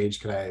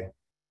stage? Could I,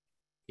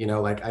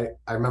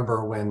 I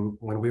remember when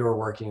we were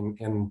working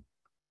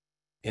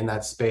in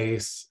that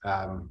space,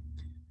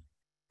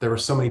 there were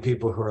so many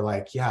people who were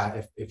like,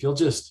 yeah, if you'll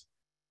just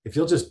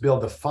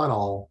build the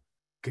funnel,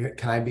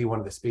 can I be one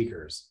of the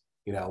speakers?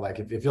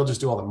 If you'll just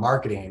do all the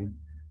marketing,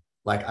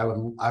 like I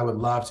would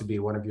love to be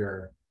one of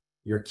your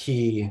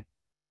key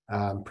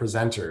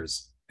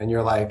presenters. And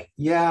you're like,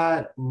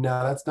 yeah,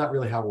 no, that's not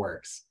really how it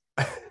works.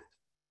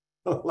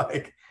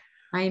 Like,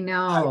 I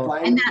know.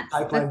 And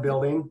pipeline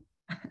building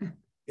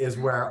is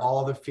where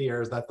all the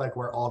fears, that's like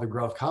where all the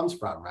growth comes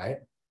from, right?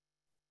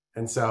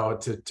 And so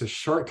to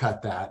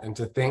shortcut that and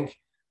to think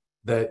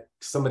that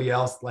somebody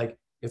else, like,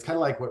 it's kind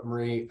of like what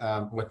Brene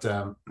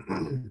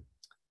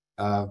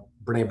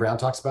Brown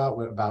talks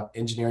about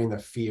engineering the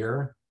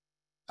fear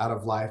out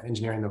of life,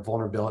 engineering the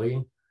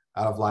vulnerability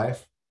out of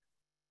life.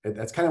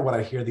 That's kind of what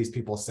I hear these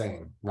people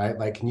saying, right?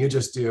 Like, can you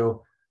just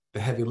do the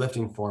heavy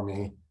lifting for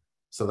me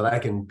so that I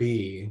can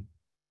be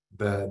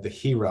the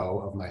hero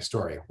of my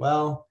story?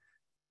 Well,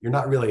 you're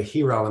not really a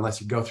hero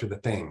unless you go through the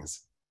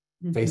things,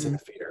 facing the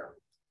fear.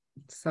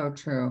 So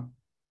true.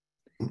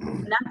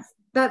 And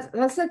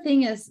that's the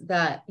thing, is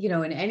that,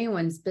 in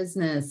anyone's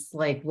business,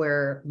 like,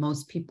 where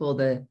most people,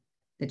 the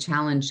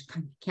challenge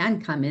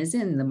can come is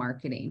in the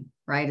marketing,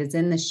 right? Is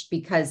in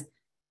because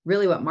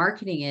really what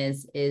marketing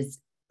is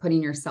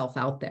putting yourself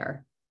out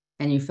there,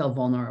 and you feel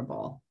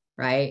vulnerable,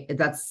 right?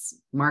 That's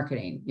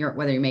marketing.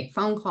 Whether you make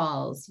phone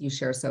calls, you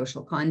share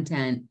social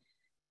content,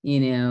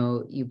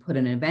 you put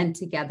an event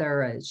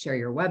together, share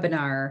your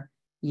webinar,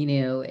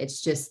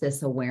 it's just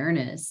this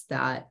awareness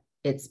that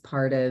it's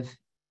part of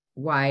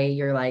why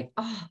you're like,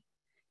 oh,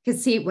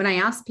 because see, when I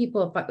ask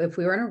people if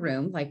we were in a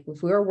room, like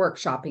if we were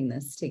workshopping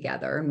this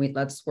together, and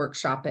let's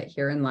workshop it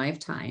here in live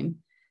time.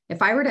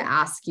 If I were to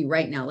ask you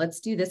right now, let's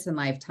do this in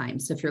live time.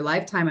 So if you're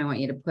live time, I want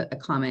you to put a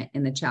comment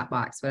in the chat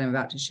box, what I'm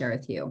about to share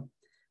with you,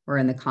 or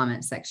in the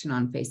comment section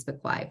on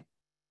Facebook Live.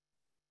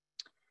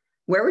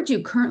 Where would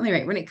you currently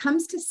rate when it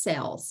comes to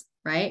sales,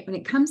 right? When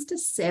it comes to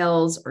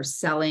sales or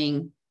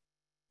selling,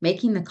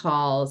 making the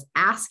calls,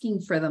 asking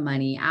for the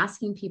money,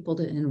 asking people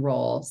to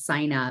enroll,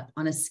 sign up,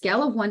 on a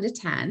scale of 1 to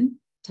 10,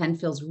 10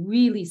 feels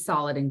really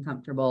solid and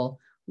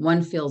comfortable.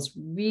 1 feels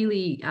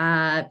really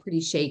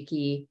pretty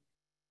shaky.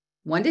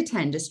 1 to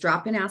 10, just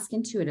drop and ask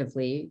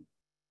intuitively,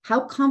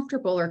 how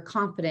comfortable or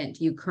confident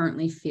do you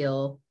currently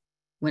feel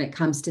when it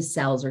comes to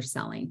sales or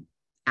selling?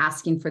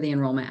 Asking for the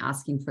enrollment,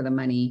 asking for the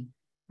money,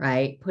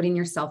 right? Putting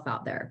yourself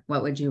out there.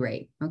 What would you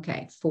rate?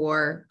 Okay,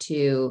 4,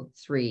 2,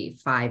 3,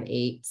 5,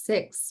 8,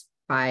 6,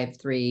 5,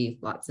 3,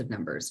 lots of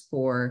numbers.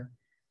 4,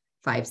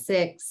 5,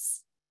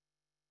 6,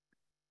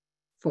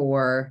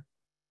 4.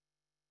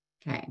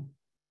 Okay,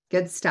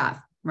 good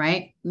stuff,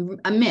 right?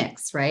 A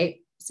mix, right?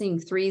 Seeing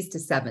 3s to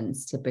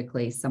 7s,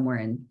 typically somewhere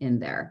in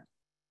there.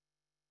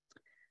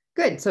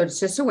 Good. So it's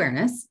just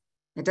awareness.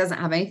 It doesn't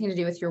have anything to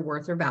do with your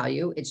worth or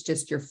value. It's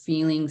just your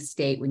feeling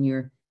state when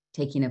you're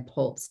taking a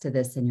pulse to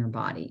this in your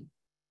body.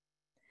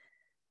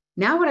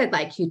 Now, what I'd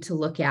like you to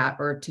look at,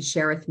 or to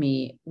share with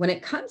me, when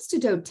it comes to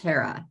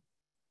doTERRA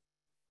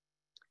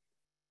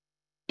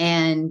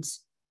and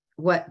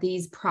what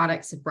these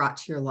products have brought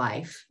to your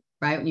life,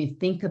 right? When you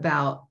think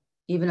about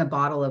even a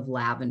bottle of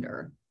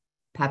lavender,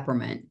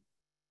 peppermint,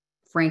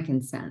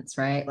 frankincense,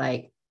 right?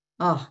 Like,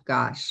 oh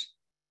gosh.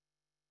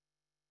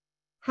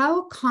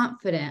 How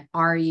confident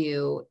are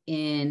you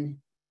in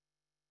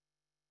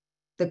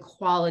the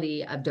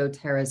quality of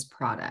doTERRA's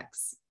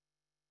products?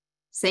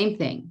 Same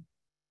thing.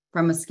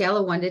 From a scale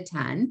of 1 to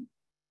 10,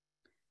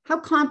 how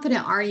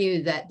confident are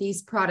you that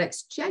these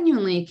products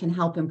genuinely can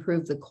help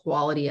improve the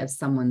quality of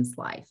someone's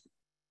life?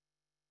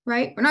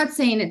 Right? We're not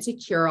saying it's a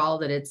cure-all,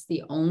 that it's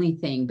the only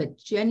thing, but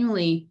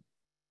genuinely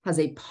has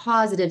a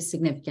positive,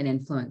 significant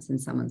influence in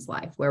someone's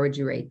life. Where would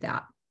you rate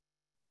that?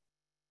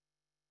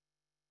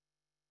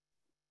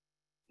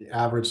 The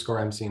average score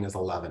I'm seeing is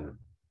 11.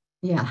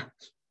 Yeah.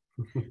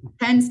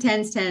 10s,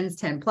 10s, 10s,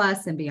 10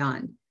 plus and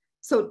beyond.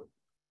 So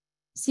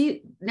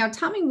See, now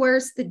tell me,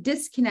 where's the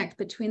disconnect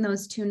between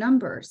those two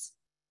numbers?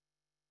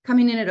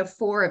 Coming in at a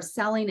 4 of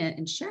selling it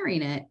and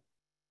sharing it,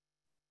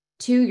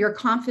 to your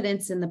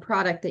confidence in the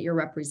product that you're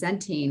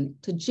representing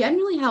to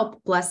genuinely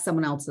help bless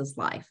someone else's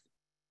life.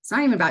 It's not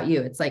even about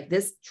you. It's like,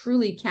 this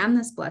truly, can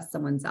this bless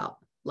someone's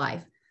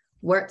life?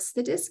 Where's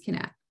the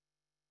disconnect?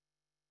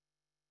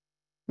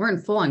 We're in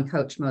full on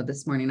coach mode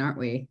this morning, aren't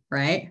we?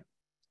 Right?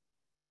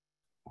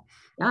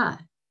 Yeah.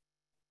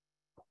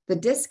 The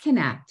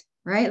disconnect,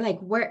 right? Like,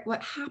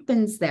 what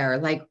happens there?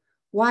 Like,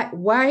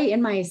 why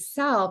in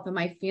myself am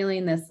I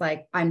feeling this?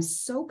 Like, I'm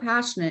so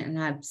passionate and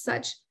have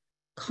such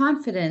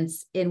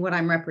confidence in what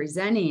I'm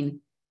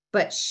representing,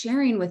 but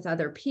sharing with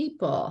other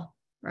people,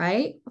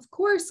 right? Of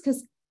course,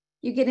 because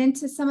you get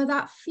into some of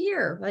that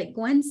fear, like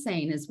Gwen's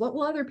saying, is what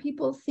will other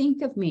people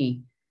think of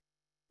me?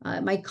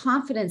 My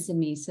confidence in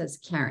me, says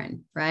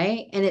Karen,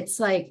 right? And it's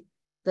like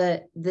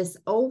this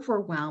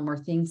overwhelm or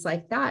things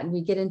like that. And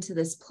we get into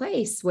this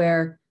place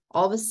where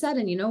all of a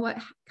sudden, you know what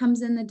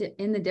comes in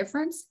the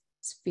difference?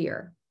 It's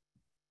fear,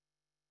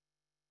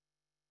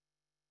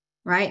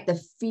 right? The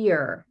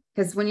fear.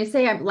 Because when you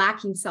say I'm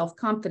lacking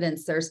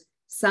self-confidence, there's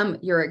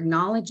you're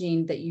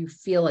acknowledging that you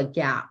feel a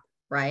gap,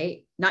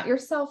 right? Not your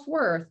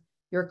self-worth,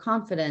 your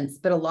confidence,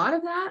 but a lot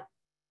of that.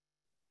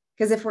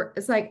 Because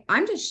it's like,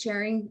 I'm just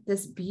sharing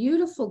this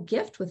beautiful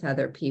gift with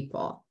other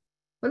people.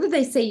 Whether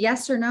they say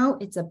yes or no,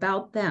 it's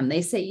about them.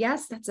 They say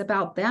yes, that's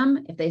about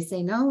them. If they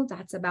say no,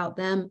 that's about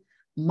them.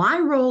 My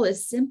role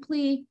is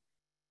simply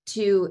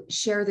to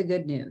share the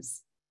good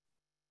news,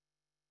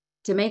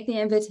 to make the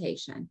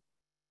invitation.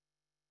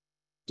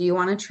 Do you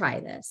want to try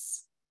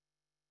this?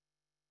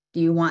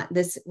 Do you want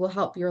this? Will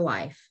help your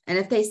life. And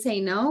if they say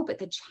no, but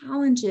the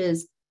challenge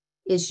is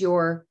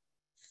your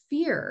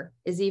fear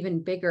is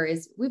even bigger.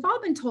 Is we've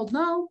all been told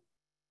no,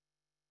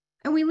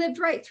 and we lived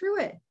right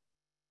through it.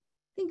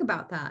 Think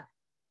about that.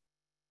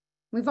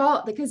 We've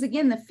all, because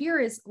again, the fear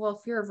is,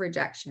 fear of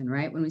rejection,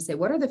 right? When we say,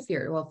 what are the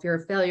fears? Well, fear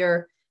of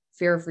failure,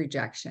 fear of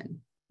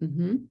rejection.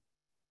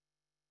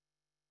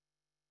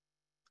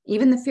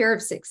 Even the fear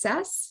of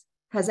success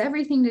has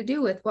everything to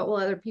do with, what will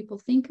other people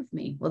think of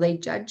me? Will they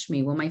judge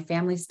me? Will my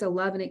family still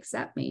love and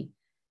accept me?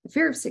 The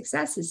fear of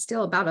success is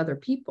still about other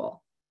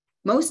people.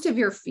 Most of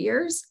your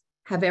fears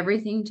have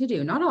everything to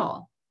do, not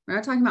all. We're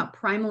not talking about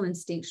primal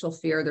instinctual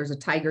fear. There's a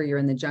tiger, you're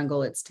in the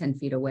jungle, it's 10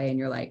 feet away, and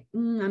you're like,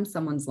 I'm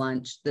someone's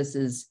lunch. This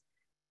is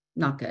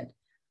not good.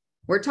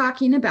 We're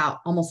talking about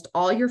almost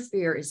all your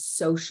fear is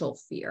social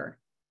fear.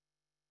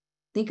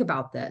 Think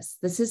about this.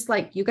 This is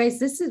like, you guys,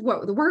 this is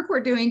what the work we're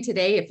doing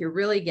today, if you're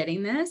really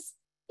getting this,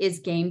 is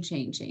game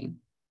changing.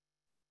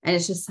 And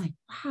it's just like,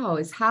 wow,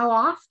 is how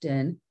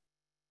often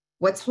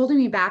what's holding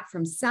me back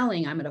from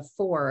selling, I'm at a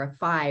 4, a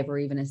 5, or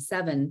even a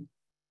 7,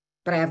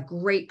 but I have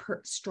great,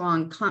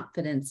 strong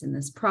confidence in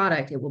this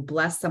product. It will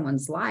bless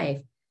someone's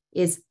life,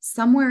 is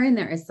somewhere in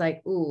there. It's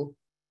like, ooh,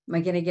 am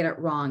I going to get it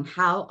wrong?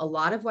 How a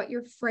lot of what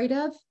you're afraid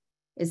of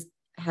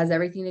has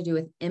everything to do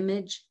with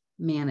image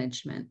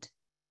management.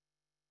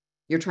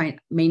 You're trying to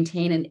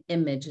maintain an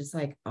image. It's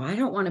like, oh, I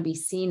don't want to be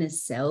seen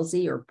as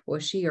salesy or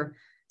pushy, or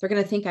they're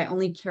going to think I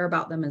only care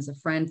about them as a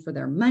friend for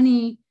their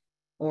money,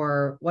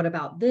 or what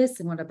about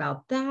this and what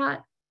about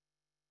that?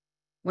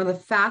 One of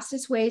the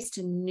fastest ways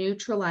to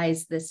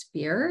neutralize this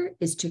fear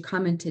is to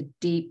come into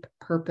deep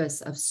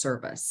purpose of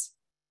service.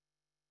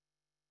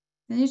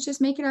 And it's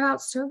just make it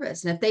about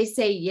service. And if they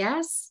say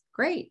yes,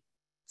 great.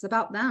 It's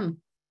about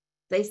them.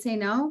 If they say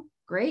no,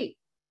 great.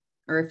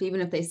 Or even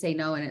if they say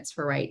no and it's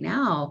for right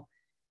now.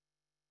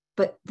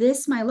 But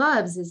this, my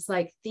loves, is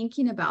like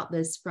thinking about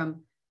this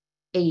from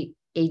a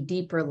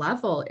deeper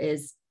level.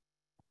 Is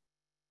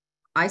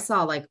I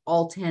saw like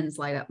all 10s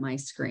light up my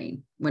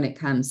screen when it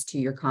comes to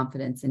your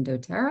confidence in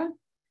doTERRA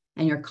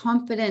and your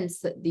confidence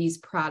that these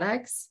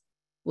products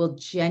will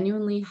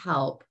genuinely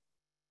help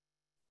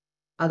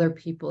other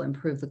people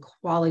improve the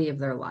quality of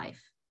their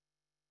life.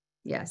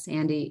 Yes,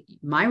 Andy,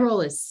 my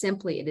role is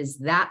simply, it is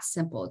that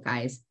simple,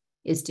 guys,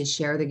 is to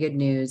share the good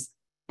news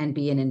and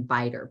be an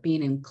inviter, be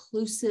an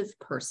inclusive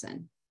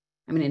person.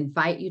 I'm going to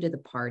invite you to the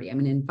party. I'm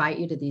going to invite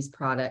you to these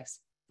products.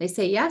 They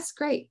say yes,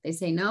 great. They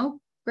say no,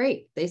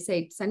 great. They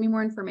say, send me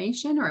more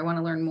information, or I want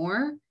to learn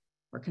more,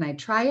 or can I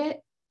try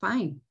it?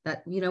 Fine.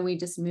 That, we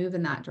just move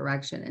in that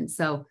direction. And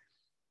so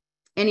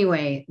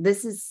anyway,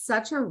 this is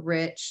such a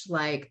rich,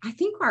 like, I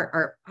think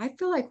I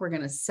feel like we're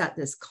going to set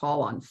this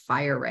call on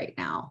fire right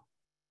now,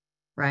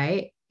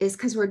 right? Is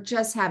because we're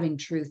just having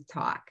truth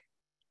talk.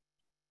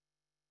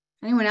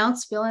 Anyone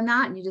else feeling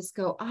that? And you just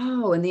go,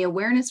 oh, and the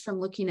awareness from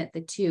looking at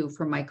the two,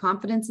 from my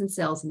confidence in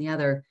sales and the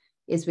other,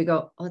 is we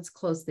go, let's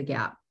close the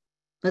gap.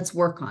 Let's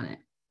work on it.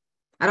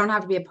 I don't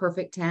have to be a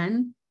perfect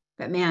 10,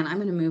 but man, I'm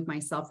going to move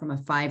myself from a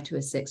 5 to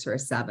a 6 or a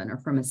 7, or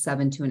from a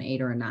 7 to an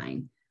 8 or a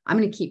 9. I'm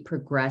going to keep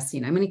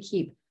progressing. I'm going to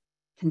keep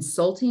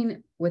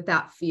consulting with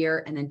that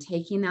fear, and then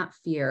taking that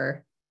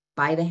fear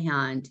by the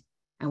hand,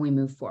 and we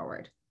move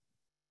forward.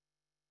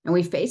 And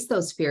we face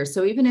those fears.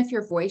 So even if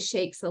your voice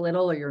shakes a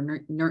little, or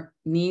your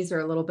knees are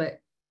a little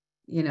bit,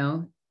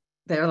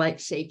 they're like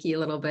shaky a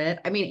little bit.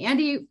 I mean,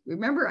 Andy,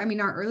 remember, I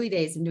mean, our early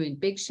days in doing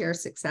big share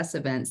success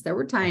events, there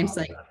were times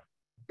like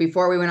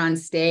before we went on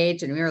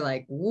stage and we were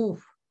like,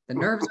 woof, the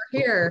nerves are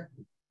here.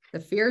 The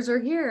fears are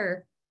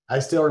here. I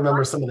still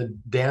remember some of the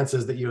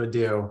dances that you would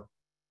do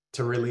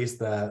to release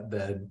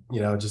the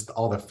just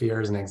all the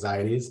fears and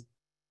anxieties.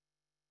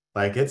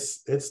 Like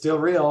it's still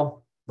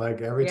real.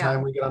 Like every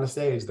time we get on a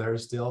stage,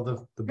 there's still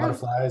the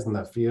butterflies and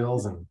the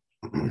feels, and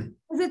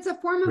because it's a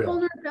form of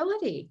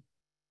vulnerability,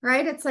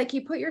 right? It's like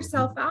you put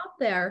yourself out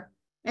there.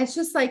 It's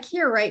just like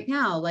here right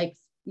now, like,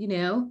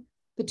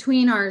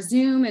 between our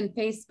Zoom and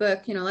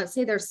Facebook, let's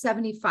say there's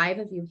 75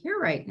 of you here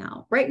right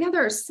now. Right now,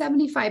 there are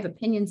 75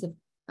 opinions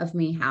of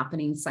me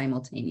happening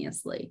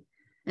simultaneously.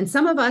 And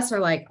some of us are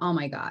like, oh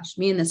my gosh,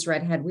 me and this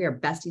redhead, we are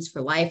besties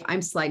for life.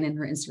 I'm sliding in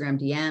her Instagram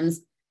DMs.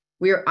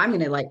 We're going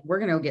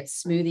to go get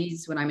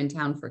smoothies when I'm in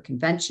town for a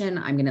convention.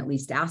 I'm going to at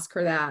least ask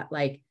her that.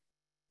 Like,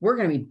 we're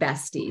going to be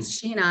besties.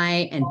 She and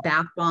I, and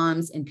bath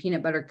bombs and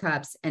peanut butter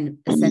cups and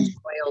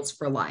essential oils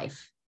for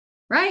life.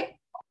 Right.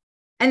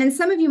 And then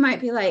some of you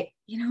might be like,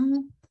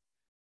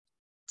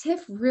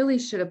 Tiff really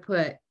should have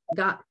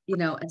got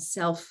a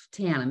self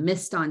tan, a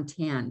mist on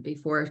tan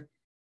before,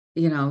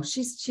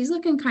 she's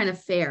looking kind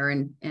of fair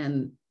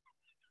and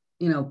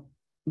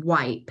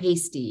white,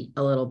 pasty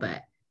a little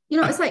bit.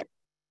 It's like,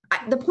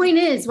 the point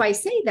is why I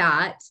say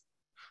that,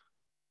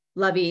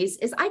 lovies,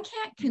 is I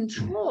can't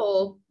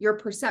control your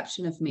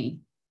perception of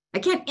me. I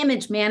can't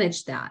image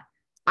manage that.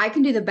 I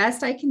can do the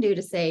best I can do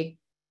to say,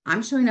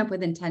 I'm showing up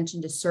with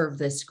intention to serve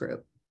this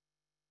group.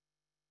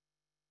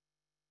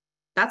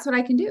 That's what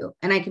I can do.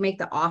 And I can make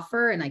the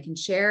offer and I can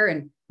share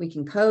and we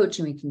can coach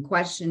and we can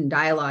question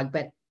dialogue,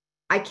 but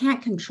I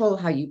can't control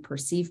how you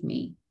perceive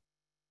me.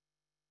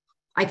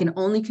 I can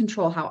only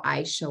control how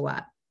I show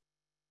up.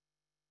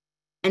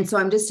 And so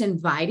I'm just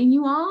inviting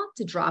you all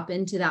to drop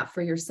into that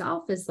for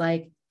yourself, is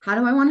like, how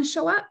do I want to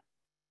show up?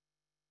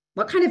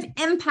 What kind of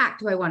impact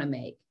do I want to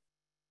make?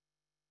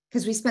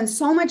 Because we spend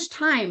so much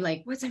time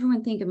like, what's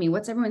everyone think of me?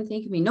 What's everyone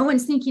think of me? No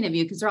one's thinking of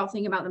you because they're all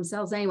thinking about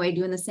themselves anyway,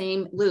 doing the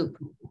same loop.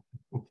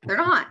 They're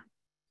not.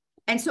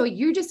 And so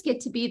you just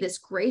get to be this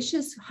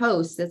gracious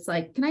host that's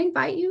like, can I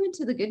invite you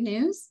into the good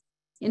news?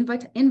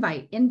 Invite.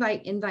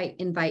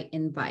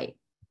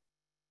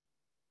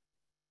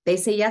 They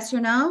say yes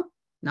or no,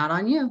 not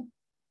on you.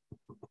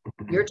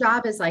 Your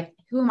job is like,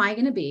 who am I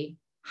going to be?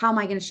 How am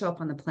I going to show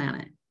up on the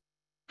planet?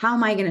 How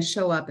am I going to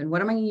show up? And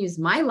what am I going to use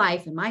my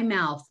life and my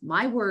mouth,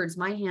 my words,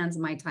 my hands,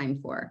 and my time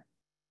for?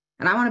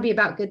 And I want to be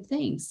about good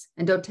things.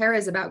 And doTERRA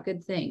is about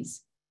good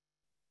things.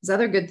 There's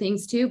other good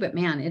things too, but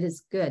man, it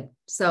is good.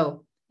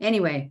 So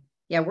anyway,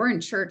 yeah, we're in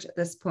church at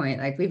this point.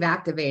 Like, we've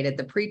activated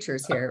the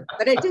preachers here,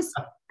 but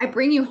I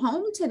bring you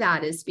home to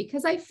that is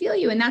because I feel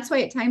you. And that's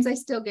why at times I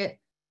still get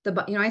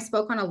I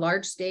spoke on a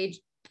large stage,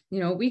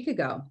 a week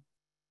ago,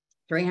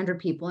 300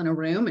 people in a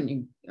room,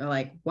 and you're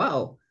like,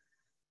 whoa.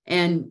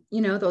 And,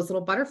 those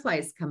little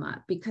butterflies come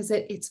up because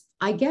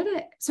I get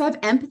it. So I have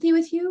empathy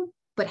with you,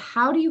 but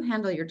how do you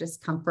handle your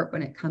discomfort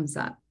when it comes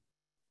up?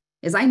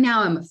 Is I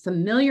now am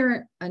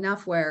familiar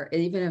enough where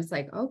even if it's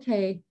like,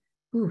 okay,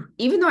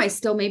 even though I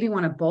still maybe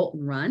want to bolt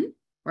and run,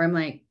 or I'm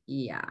like,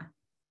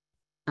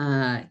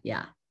 I'm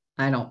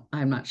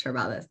not sure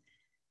about this.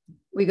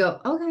 We go,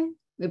 okay,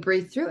 we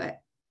breathe through it.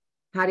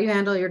 How do you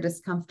handle your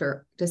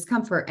discomfort?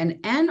 And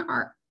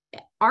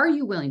are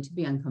you willing to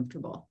be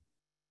uncomfortable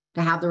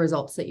to have the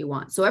results that you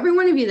want? So every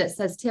one of you that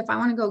says, Tiff, I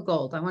want to go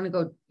gold. I want to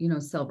go,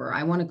 silver.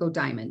 I want to go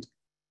diamond.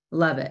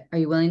 Love it. Are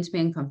you willing to be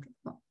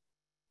uncomfortable?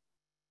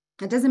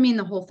 That doesn't mean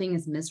the whole thing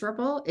is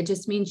miserable. It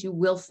just means you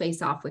will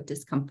face off with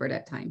discomfort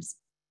at times.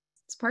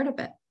 It's part of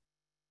it.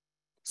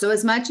 So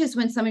as much as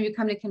when some of you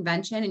come to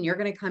convention and you're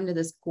going to come to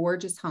this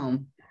gorgeous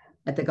home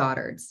at the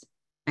Goddards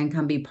and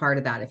come be part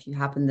of that, if you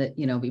happen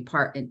to, be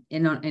part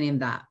in on any of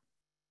that,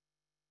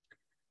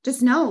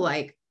 just know,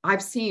 like,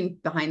 I've seen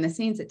behind the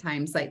scenes at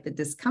times, like the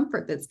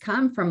discomfort that's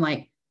come from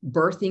like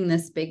birthing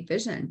this big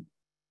vision.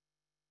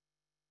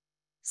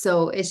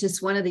 So it's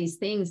just one of these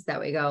things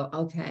that we go,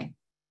 okay,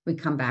 we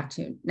come back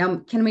to. Now,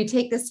 can we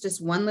take this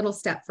just one little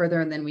step further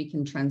and then we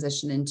can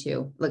transition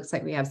into, looks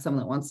like we have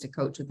someone that wants to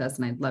coach with us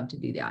and I'd love to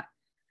do that.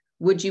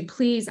 Would you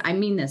please, I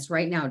mean this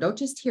right now, don't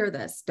just hear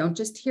this. Don't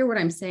just hear what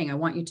I'm saying. I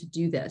want you to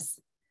do this.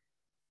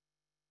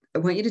 I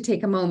want you to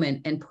take a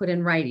moment and put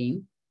in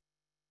writing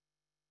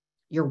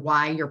your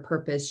why, your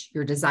purpose,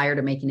 your desire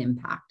to make an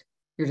impact,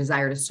 your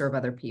desire to serve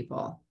other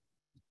people,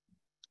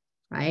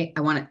 right?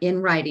 I want it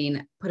in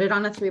writing, put it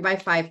on a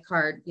 3x5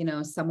 card,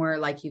 somewhere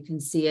like you can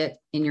see it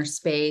in your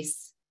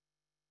space.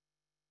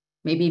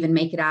 Maybe even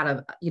make it out of,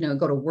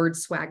 go to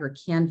WordSwag or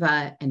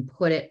Canva and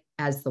put it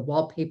as the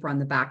wallpaper on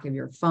the back of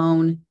your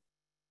phone.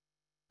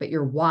 But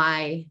your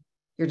why,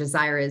 your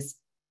desire is,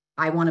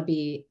 I want to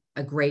be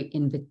a great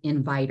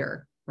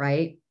inviter,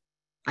 right?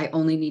 I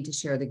only need to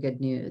share the good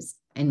news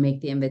and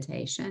make the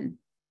invitation.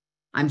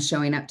 I'm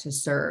showing up to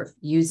serve.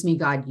 Use me,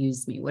 God,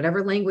 use me.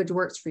 Whatever language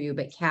works for you,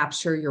 but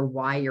capture your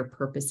why, your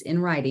purpose in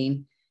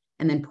writing,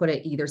 and then put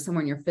it either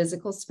somewhere in your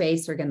physical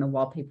space or again, the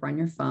wallpaper on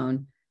your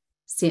phone.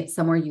 See it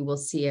somewhere, you will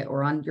see it,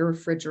 or on your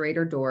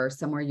refrigerator door,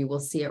 somewhere you will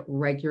see it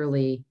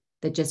regularly,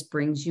 that just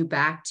brings you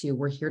back to,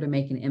 we're here to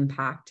make an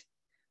impact.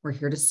 We're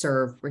here to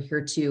serve. We're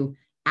here to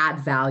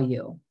add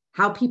value.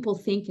 How people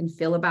think and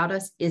feel about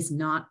us is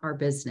not our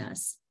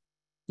business.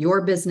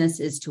 Your business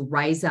is to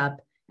rise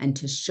up and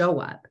to show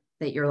up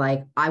that you're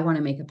like, I want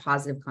to make a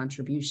positive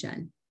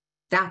contribution.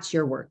 That's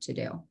your work to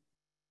do.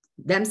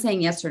 Them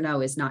saying yes or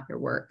no is not your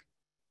work.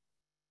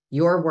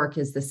 Your work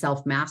is the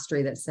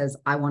self-mastery that says,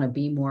 I want to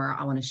be more,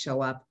 I want to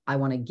show up, I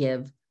want to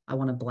give, I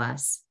want to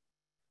bless.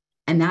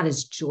 And that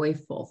is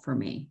joyful for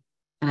me.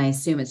 And I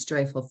assume it's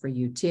joyful for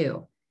you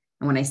too.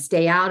 And when I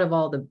stay out of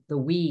all the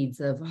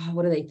weeds of, oh,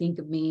 what do they think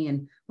of me?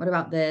 And what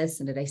about this?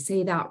 And did I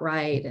say that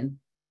right? And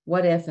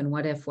what if, and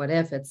what if,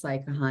 it's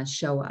like,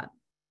 show up.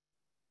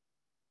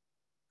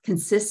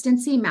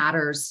 Consistency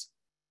matters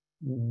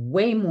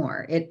way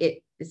more.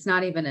 It's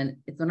not even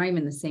they're not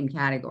even the same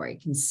category.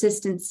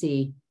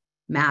 Consistency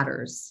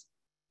matters.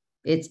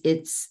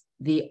 It's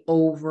the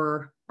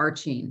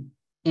overarching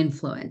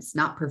influence,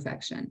 not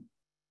perfection.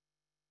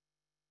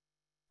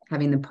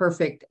 Having the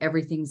perfect,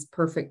 everything's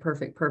perfect.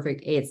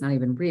 It's not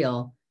even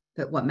real.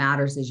 But what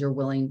matters is you're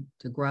willing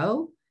to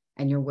grow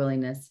and your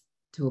willingness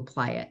to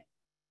apply it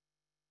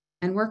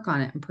and work on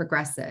it and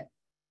progress it.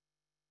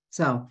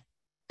 So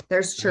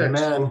there's church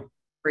Amen.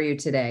 For you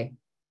today.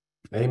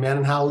 Amen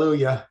and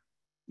hallelujah.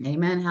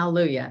 Amen.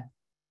 Hallelujah.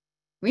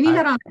 We need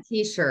that on a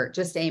t-shirt,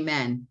 just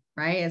amen,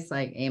 right? It's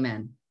like,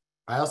 amen.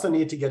 I also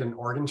need to get an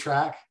organ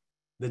track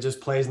that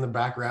just plays in the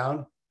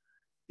background,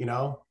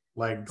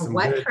 like some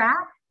what good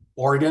track?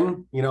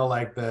 Organ,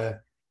 like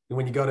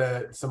when you go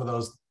to some of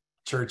those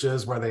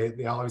churches where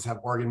they always have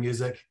organ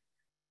music.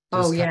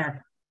 Oh, yeah.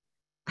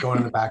 Going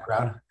in the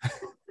background.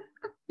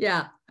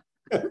 Yeah.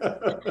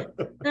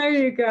 There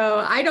you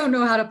go. I don't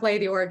know how to play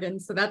the organ,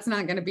 so that's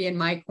not going to be in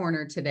my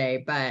corner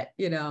today, but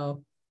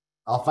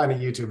I'll find a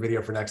YouTube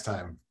video for next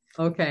time.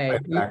 Okay,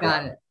 you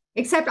got it.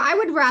 Except I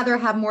would rather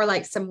have more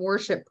like some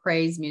worship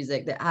praise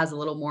music that has a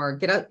little more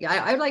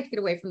I would like to get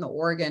away from the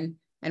organ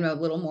and a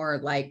little more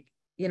like,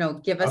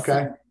 give us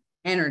some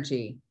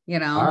energy,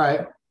 All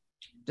right.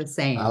 Just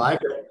saying. I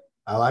like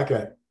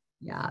it.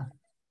 Yeah.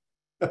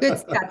 Good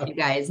stuff, you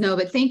guys. No,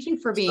 but thank you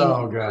for being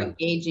so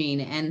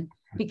engaging. And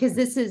because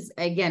this is,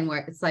 again, where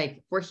it's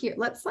like, we're here,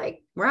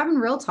 we're having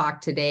real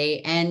talk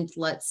today and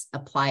let's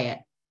apply it.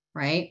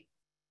 Right.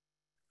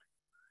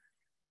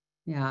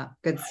 Yeah.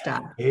 Good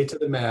stuff. Hey to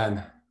the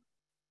man.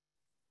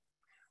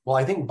 Well,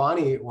 I think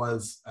Bonnie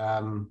was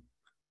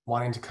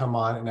wanting to come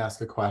on and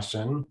ask a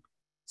question.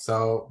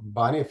 So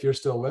Bonnie, if you're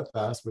still with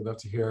us, we'd love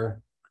to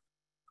hear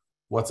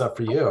what's up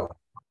for you.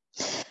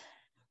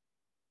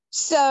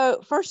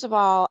 So first of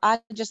all, I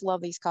just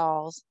love these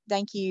calls.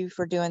 Thank you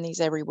for doing these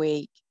every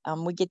week.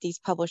 We get these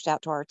published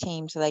out to our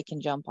team so they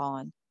can jump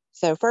on.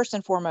 So first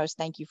and foremost,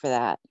 thank you for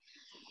that.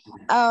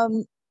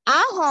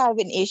 I have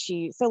an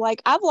issue. So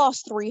I've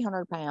lost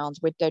 300 pounds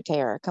with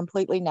doTERRA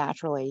completely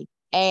naturally.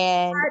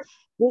 And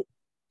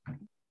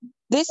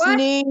this what?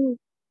 new...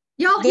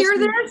 Y'all hear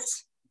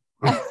this?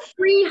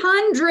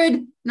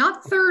 300,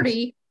 not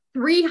 30,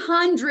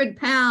 300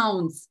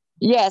 pounds.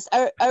 Yes,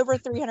 over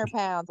 300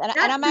 pounds. And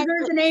I'm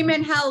deserves an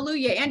amen,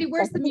 hallelujah. Andy,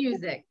 where's the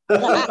music? I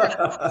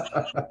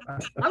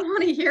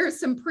want to hear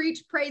some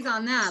praise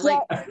on that.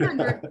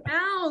 300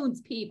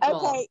 pounds, people.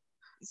 Okay,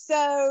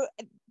 so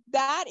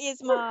that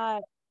is my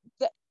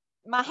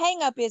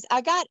hang up is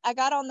I got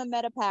on the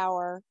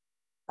MetaPower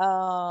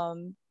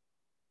on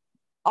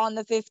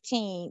the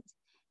 15th,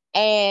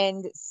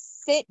 and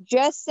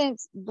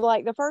since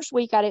the first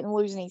week I didn't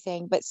lose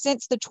anything, but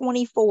since the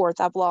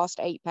 24th I've lost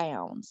 8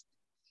 pounds.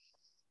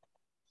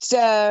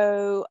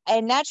 So,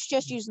 and that's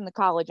just using the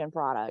collagen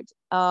product.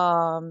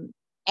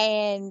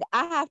 And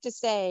I have to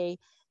say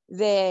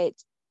that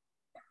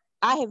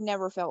I have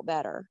never felt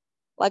better.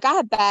 I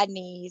have bad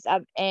knees,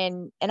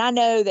 and I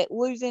know that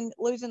losing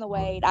the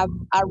weight, I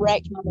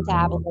wrecked my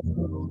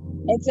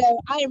metabolism, and so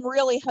I am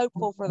really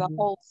hopeful for the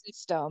whole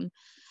system.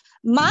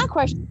 My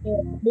question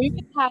is,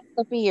 moving past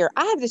the fear,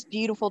 I have this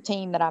beautiful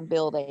team that I'm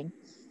building.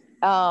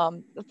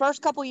 The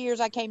first couple of years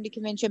I came to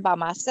convention by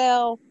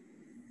myself.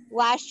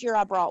 Last year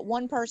I brought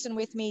one person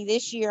with me.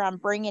 This year I'm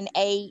bringing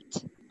 8.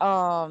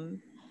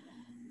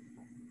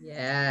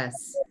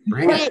 Yes.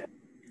 Bring it.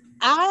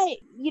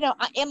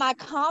 Am I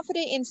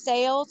confident in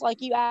sales?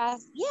 Like you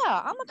asked.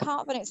 Yeah, I'm a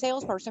confident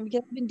salesperson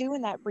because I've been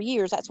doing that for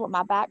years. That's what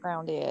my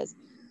background is.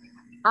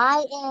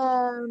 I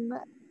am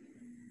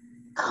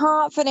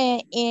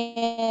confident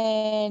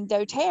in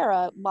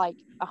doTERRA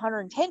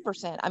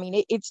 110%. I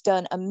mean, it's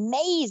done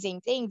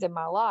amazing things in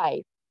my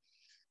life.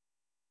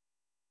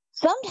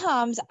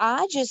 Sometimes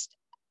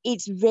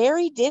it's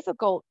very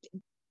difficult.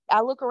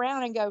 I look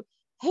around and go,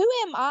 who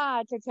am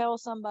I to tell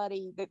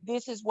somebody that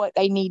this is what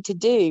they need to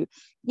do?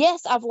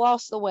 Yes, I've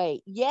lost the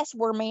weight. Yes,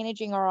 we're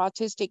managing our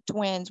autistic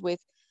twins with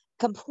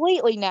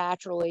completely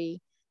naturally,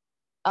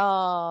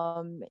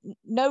 no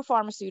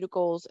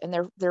pharmaceuticals,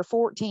 and they're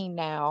 14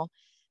 now.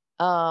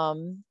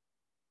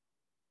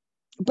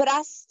 but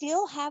I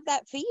still have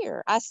that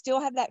fear. I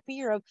still have that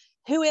fear of,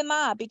 who am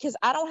I? Because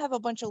I don't have a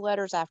bunch of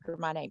letters after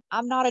my name.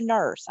 I'm not a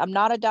nurse. I'm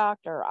not a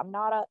doctor. I'm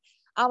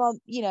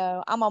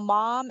a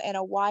mom and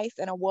a wife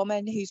and a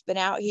woman who's been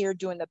out here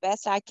doing the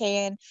best I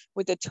can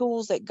with the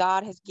tools that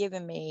God has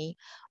given me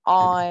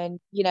on,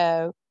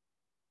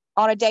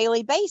 on a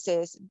daily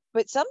basis.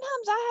 But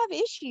sometimes I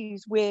have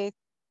issues with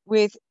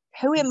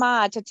who am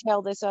I to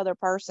tell this other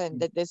person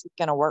that this is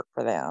going to work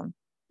for them?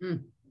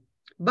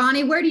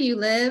 Bonnie, where do you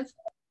live?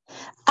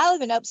 I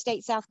live in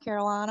upstate South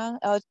Carolina,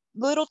 a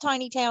little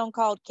tiny town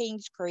called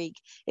Kings Creek.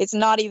 It's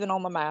not even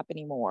on the map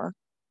anymore.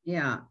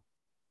 Yeah.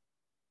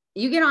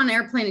 You get on an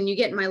airplane and you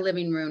get in my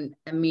living room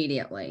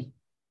immediately.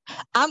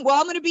 I'm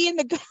going to be in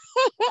the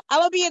I'm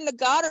going to be in the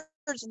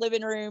Goddard's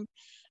living room.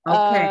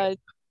 Okay.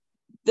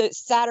 The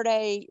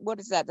Saturday, what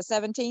is that? The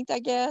 17th, I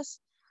guess.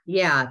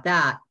 Yeah,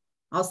 that.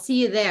 I'll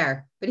see you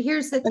there. But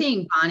here's the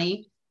thing,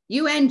 Bonnie.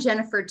 You and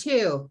Jennifer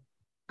too.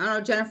 I don't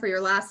know, Jennifer,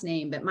 your last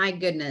name, but my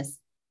goodness,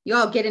 you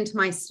all get into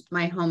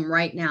my home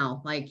right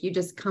now. Like, you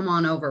just come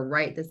on over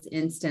right this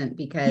instant,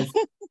 because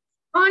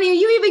Bonnie, are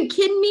you even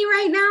kidding me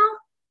right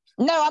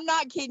now? No, I'm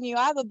not kidding you.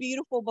 I have a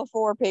beautiful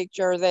before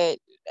picture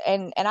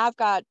and I've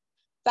got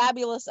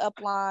fabulous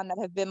upline that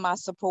have been my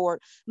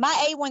support. My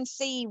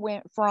A1C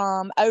went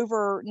from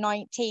over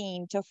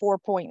 19 to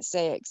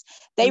 4.6.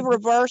 They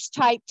reversed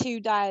type 2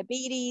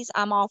 diabetes.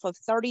 I'm off of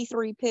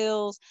 33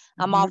 pills.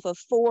 I'm off of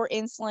 4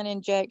 insulin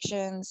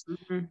injections.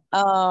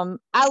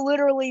 I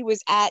literally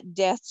was at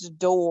death's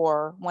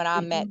door when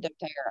I met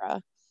doTERRA.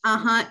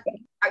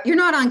 You're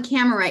not on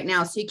camera right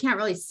now, so you can't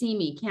really see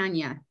me, can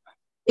you?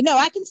 No,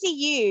 I can see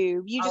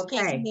you. You just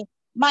can't see me.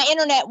 My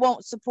internet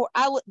won't support.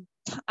 I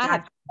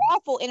have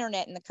awful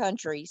internet in the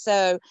country,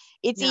 so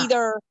it's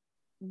either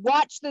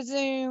watch the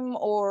Zoom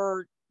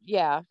or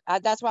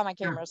that's why my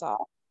camera's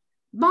off.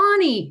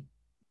 Bonnie,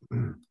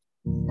 are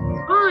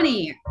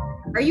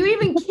you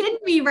even kidding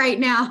me right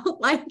now?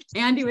 Like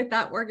Andy with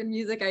that organ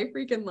music, I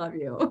freaking love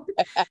you.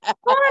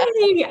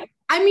 Bonnie,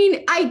 I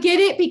mean, I get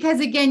it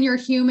because, again, you're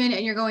human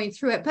and you're going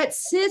through it, but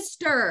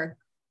sister,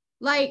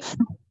 like,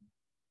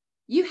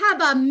 you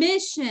have a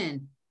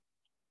mission.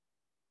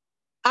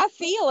 I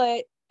feel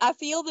it. I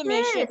feel the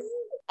mission.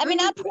 I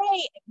mean, I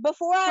pray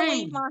before I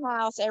leave my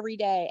house every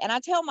day. And I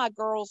tell my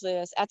girls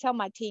this, I tell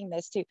my team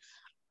this too.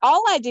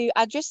 All I do,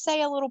 I just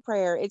say a little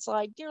prayer. It's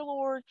like, dear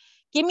Lord,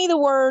 give me the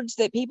words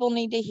that people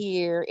need to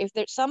hear. If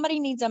there's somebody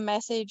needs a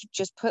message,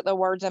 just put the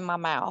words in my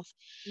mouth.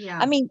 Yeah.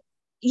 I mean,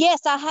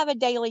 yes, I have a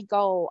daily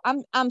goal.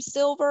 I'm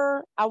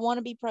silver. I want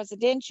to be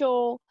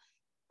presidential.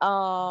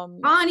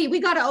 Bonnie, we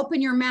got to open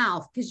your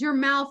mouth, because your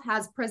mouth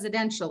has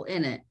presidential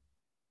in it.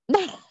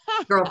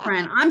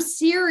 Girlfriend, I'm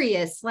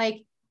serious.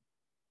 Like,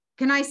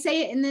 can I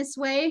say it in this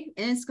way?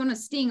 And it's going to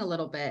sting a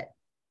little bit.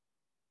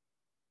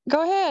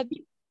 Go ahead.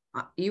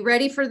 You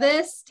ready for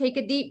this? Take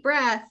a deep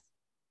breath.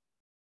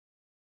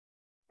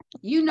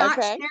 You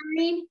not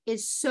sharing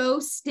is so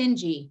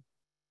stingy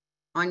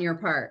on your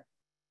part.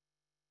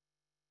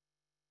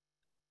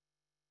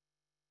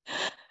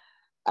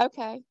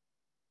 Okay.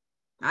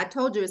 I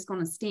told you it's going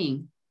to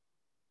sting.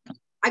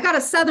 I got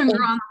a Southern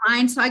girl on the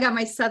line, so I got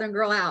my Southern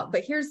girl out.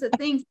 But here's the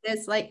thing,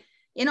 sis, like,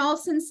 in all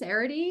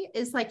sincerity,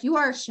 is like, you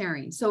are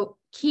sharing. So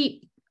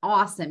keep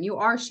awesome. You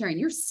are sharing.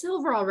 You're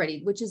silver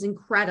already, which is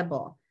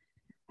incredible.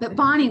 But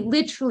Bonnie,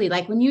 literally,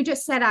 like, when you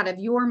just said out of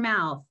your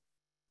mouth,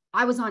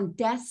 I was on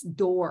death's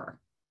door.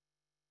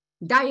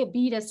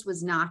 Diabetes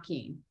was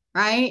knocking,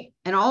 right?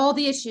 And all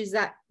the issues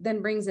that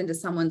then brings into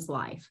someone's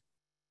life.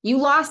 You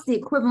lost the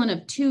equivalent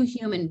of 2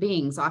 human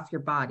beings off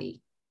your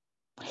body.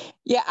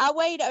 Yeah, I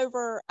weighed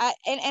over,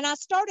 and I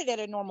started at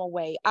a normal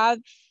weight.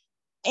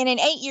 In an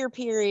 8-year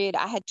period,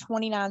 I had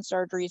 29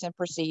 surgeries and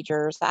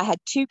procedures. I had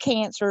 2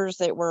 cancers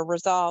that were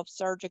resolved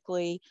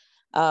surgically.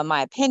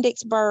 My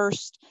appendix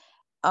burst.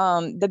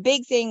 The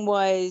big thing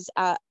was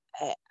I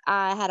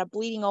had a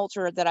bleeding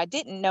ulcer that I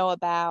didn't know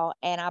about,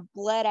 and I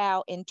bled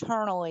out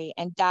internally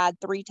and died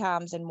 3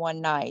 times in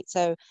one night.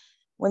 So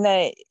when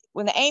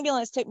the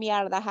ambulance took me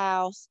out of the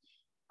house,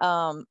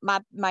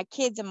 my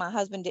kids and my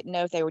husband didn't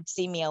know if they would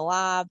see me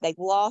alive. They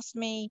lost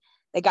me.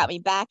 They got me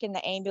back in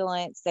the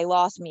ambulance. They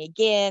lost me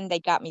again. They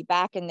got me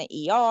back in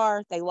the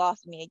ER. They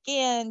lost me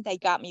again. They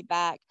got me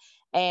back.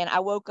 And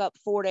I woke up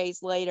 4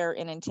 days later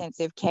in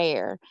intensive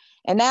care.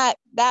 And that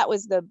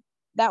was the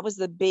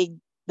big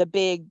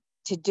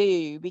to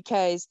do,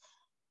 because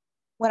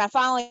when I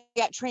finally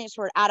got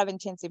transferred out of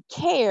intensive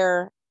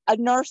care, a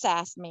nurse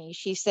asked me,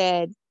 she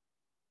said,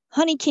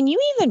 honey, can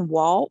you even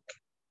walk?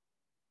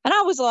 And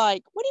I was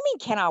like, what do you mean,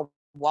 can I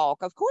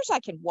walk? Of course I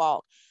can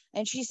walk.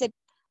 And she said,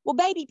 well,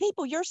 baby,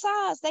 people your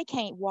size, they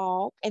can't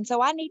walk. And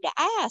so I need to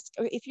ask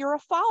if you're a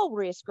fall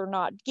risk or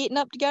not, getting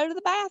up to go to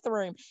the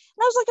bathroom. And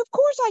I was like, of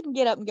course I can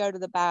get up and go to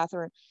the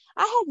bathroom.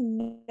 I had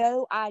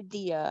no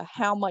idea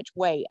how much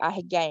weight I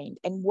had gained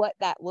and what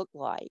that looked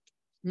like,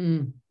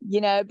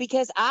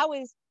 because I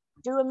was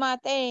doing my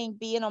thing,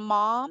 being a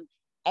mom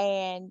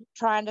and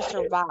trying to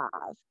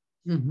survive.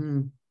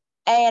 And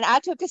And I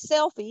took a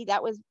selfie.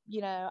 That was,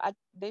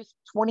 this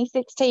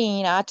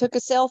 2016. I took a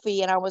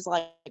selfie and I was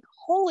like,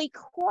 holy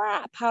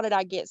crap, how did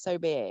I get so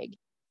big?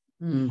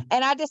 And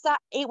I decided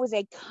it was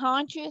a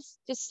conscious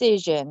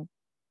decision.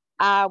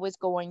 I was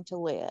going to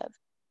live.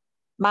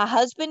 My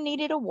husband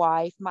needed a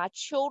wife. My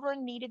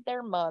children needed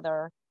their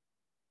mother.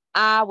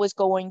 I was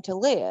going to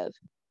live.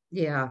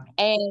 Yeah.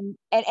 And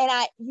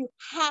you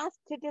have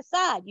to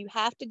decide. You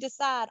have to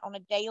decide on a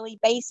daily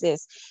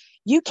basis.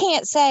 You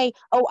can't say,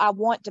 oh, I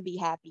want to be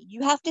happy.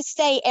 You have to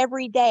say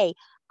every day,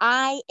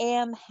 I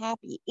am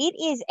happy. It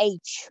is a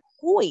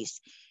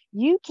choice.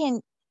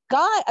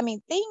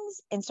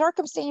 Things and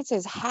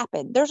circumstances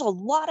happen. There's a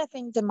lot of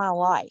things in my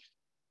life,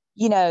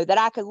 that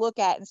I could look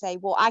at and say,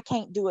 well, I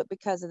can't do it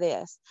because of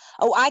this.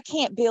 Oh, I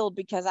can't build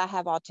because I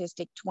have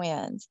autistic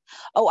twins.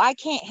 Oh, I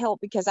can't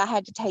help because I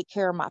had to take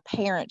care of my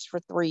parents for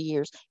 3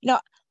 years.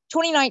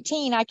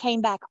 2019, I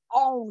came back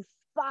on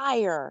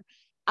fire.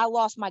 I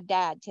lost my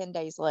dad 10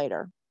 days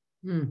later.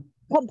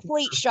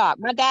 Complete shock.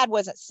 My dad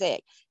wasn't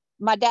sick.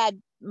 My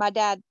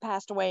dad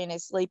passed away in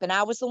his sleep, and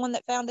I was the one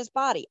that found his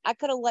body. I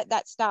could have let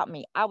that stop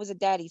me. I was a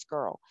daddy's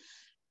girl.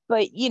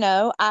 But,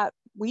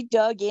 we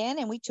dug in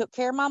and we took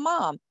care of my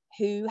mom,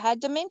 who had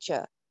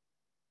dementia.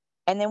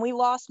 And then we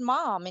lost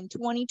mom in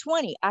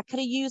 2020. I could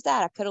have used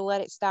that. I could have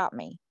let it stop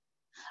me.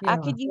 Yeah. I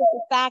could use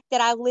the fact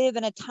that I live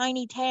in a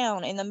tiny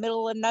town in the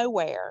middle of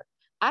nowhere.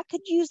 I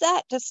could use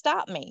that to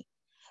stop me,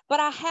 but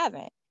I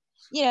haven't.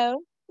 I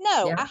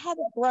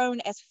haven't grown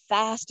as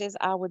fast as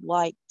I would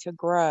like to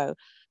grow,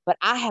 but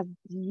I have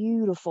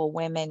beautiful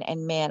women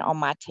and men on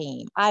my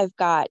team. I've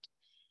got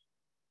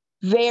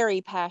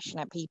very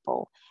passionate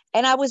people.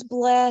 And I was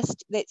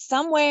blessed that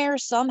somewhere,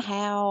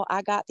 somehow,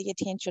 I got the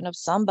attention of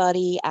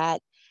somebody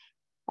at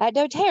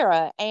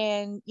doTERRA.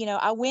 And,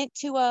 I went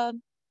to a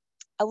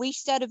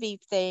Leash Sedaviv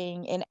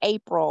thing in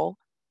April,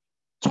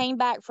 came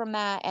back from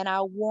that, and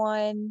I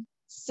won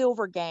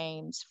silver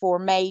games for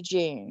May,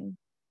 June.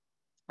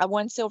 I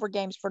won silver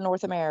games for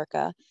North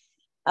America.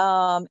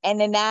 And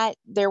then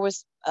there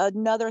was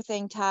another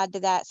thing tied to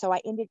that. So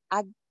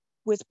I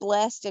was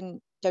blessed, and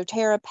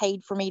doTERRA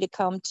paid for me to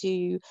come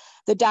to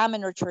the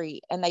Diamond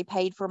Retreat, and they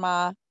paid for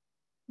my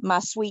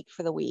suite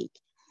for the week.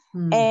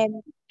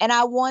 And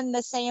I won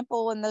the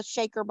sample and the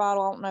shaker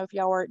bottle. I don't know if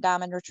y'all were at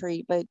Diamond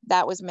Retreat, but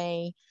that was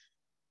me.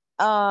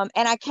 And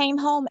I came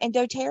home, and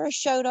doTERRA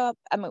showed up.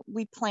 I mean,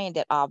 we planned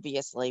it,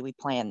 obviously. We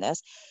planned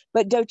this,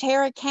 but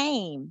doTERRA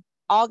came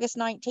August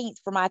 19th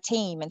for my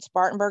team in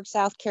Spartanburg,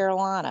 South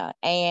Carolina.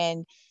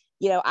 And,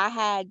 I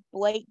had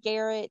Blake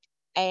Garrett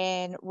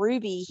and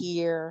Ruby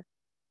here.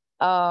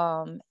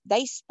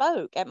 They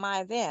spoke at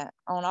my event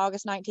on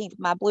August 19th.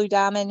 My Blue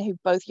Diamond, who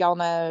both y'all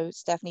know,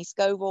 Stephanie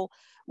Scoville,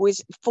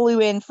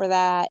 flew in for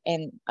that,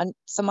 and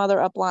some other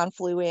upline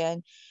flew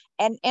in.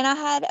 And I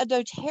had a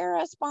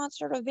doTERRA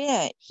sponsored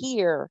event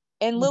here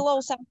in little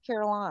old South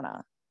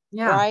Carolina.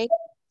 Yeah. Right.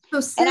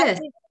 So sis.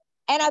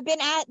 And I've been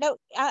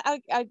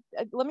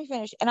let me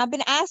finish. And I've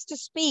been asked to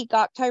speak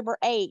October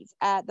 8th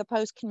at the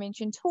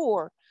post-convention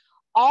tour.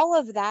 All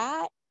of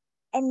that.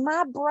 And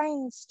my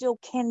brain still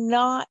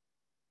cannot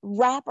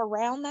wrap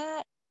around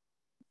that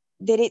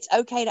it's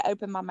okay to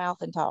open my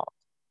mouth and talk.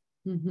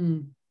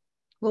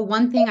 Well,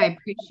 one thing I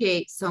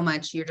appreciate so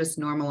much, you're just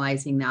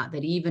normalizing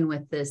that even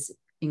with this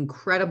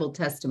incredible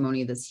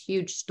testimony, this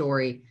huge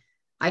story,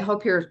 I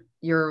hope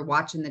you're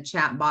watching the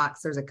chat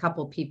box. There's a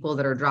couple people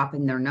that are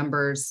dropping their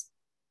numbers.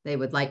 They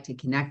would like to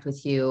connect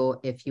with you.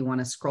 If you want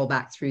to scroll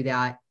back through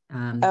that,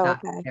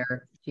 that's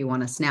there. If you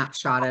want to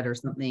snapshot it or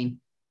something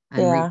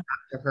and reach out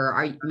to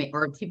her,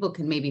 or people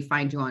can maybe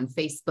find you on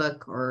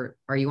Facebook, or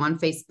are you on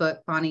Facebook,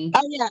 Bonnie?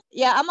 Oh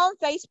yeah. I'm on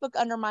Facebook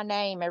under my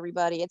name,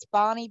 everybody. It's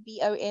Bonnie,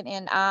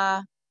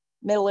 Bonni,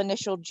 middle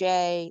initial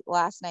J,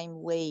 last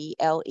name Lee,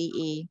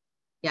 Lee.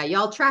 Yeah,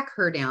 y'all track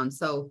her down.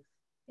 So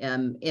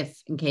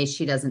if in case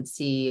she doesn't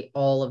see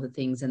all of the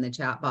things in the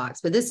chat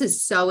box, but this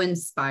is so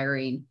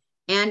inspiring.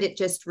 And it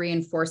just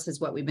reinforces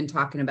what we've been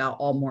talking about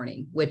all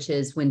morning, which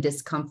is when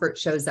discomfort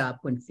shows up,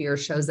 when fear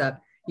shows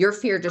up, your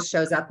fear just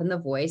shows up in the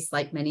voice,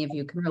 like many of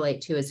you can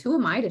relate to, is who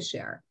am I to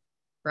share?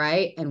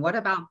 Right. And what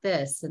about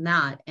this and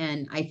that?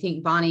 And I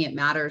think, Bonnie, it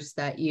matters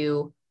that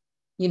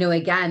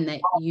again,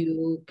 that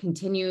you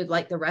continue,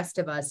 like the rest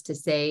of us, to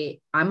say,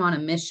 I'm on a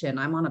mission,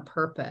 I'm on a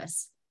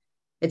purpose.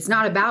 It's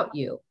not about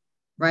you,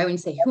 right? When you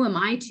say, who am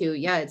I to?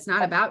 Yeah, it's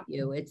not about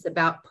you. It's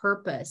about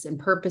purpose, and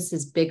purpose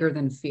is bigger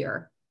than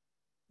fear.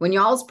 When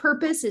y'all's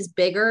purpose is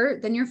bigger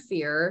than your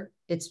fear,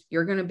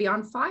 you're going to be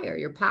on fire.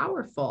 You're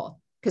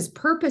powerful, because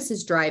purpose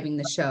is driving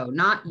the show,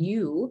 not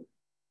you.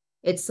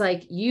 It's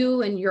like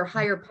you and your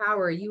higher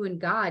power, you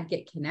and God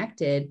get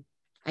connected,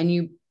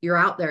 and you're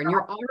out there, and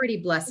you're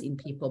already blessing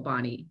people,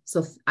 Bonnie.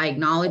 So I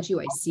acknowledge you.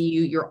 I see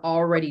you. You're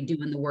already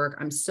doing the work.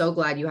 I'm so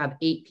glad you have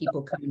 8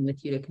 people coming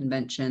with you to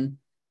convention,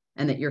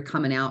 and that you're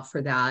coming out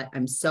for that.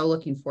 I'm so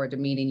looking forward to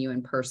meeting you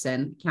in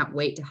person. Can't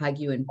wait to hug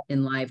you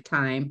in live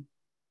time.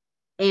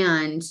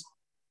 And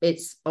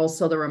it's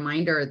also the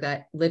reminder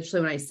that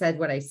literally when I said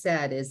what I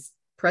said is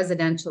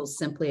presidential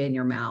simply in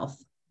your mouth.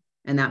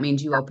 And that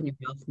means you open your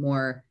mouth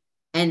more.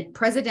 And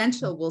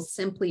presidential will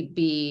simply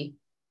be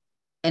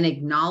an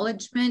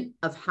acknowledgement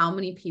of how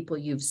many people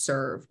you've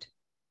served,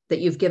 that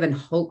you've given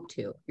hope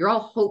to. You're all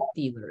hope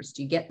dealers.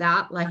 Do you get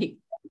that? Like,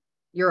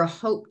 you're a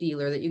hope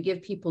dealer, that you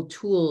give people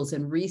tools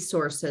and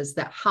resources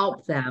that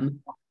help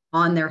them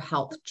on their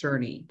health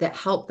journey, that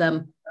help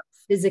them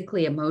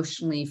physically,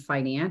 emotionally,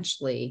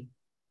 financially,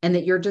 and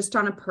that you're just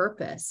on a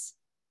purpose.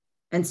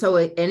 And so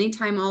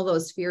anytime all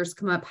those fears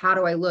come up, how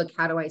do I look?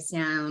 How do I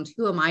sound?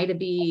 Who am I to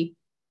be?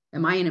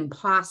 Am I an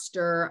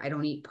imposter? I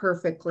don't eat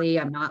perfectly.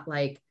 I'm not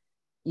like,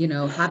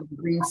 having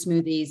green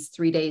smoothies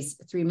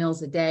 3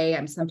 meals a day.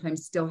 I'm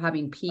sometimes still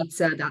having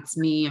pizza. That's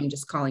me. I'm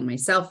just calling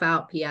myself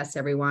out. P.S.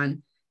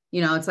 everyone,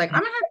 it's like, I'm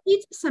going to have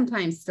pizza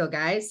sometimes still,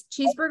 guys.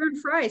 Cheeseburger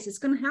and fries. It's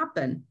going to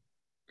happen,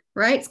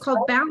 right? It's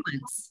called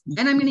balance.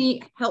 And I'm going to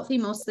eat healthy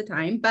most of the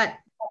time. But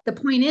the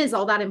point is,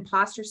 all that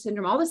imposter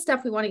syndrome, all the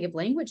stuff we want to give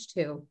language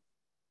to,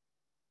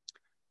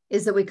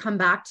 is that we come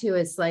back to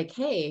is like,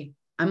 hey,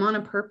 I'm on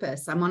a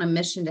purpose. I'm on a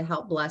mission to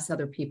help bless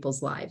other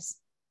people's lives.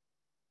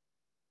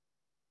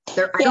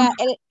 No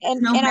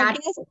I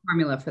guess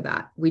formula for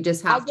that. We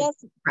just have to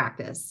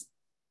practice.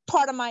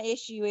 Part of my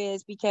issue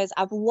is because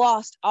I've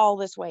lost all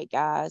this weight,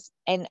 guys,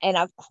 and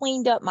I've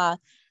cleaned up my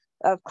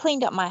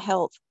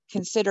health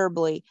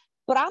considerably,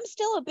 but I'm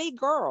still a big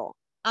girl.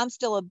 I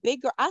still have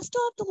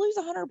to lose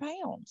 100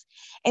 pounds.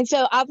 And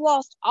so I've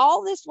lost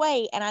all this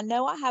weight, and I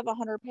know I have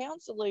 100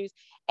 pounds to lose.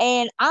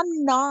 And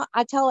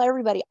I tell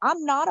everybody,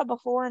 I'm not a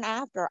before and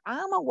after.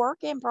 I'm a work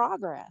in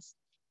progress.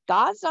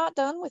 God's not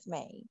done with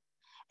me.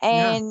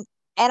 And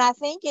I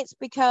think it's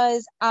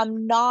because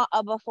I'm not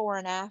a before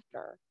and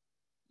after,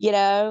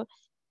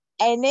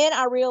 and then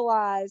I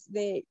realized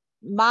that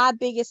my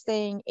biggest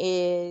thing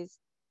is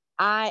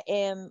I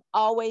am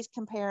always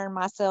comparing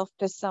myself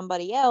to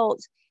somebody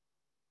else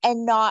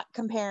and not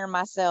comparing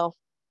myself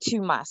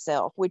to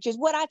myself, which is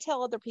what I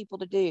tell other people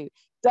to do.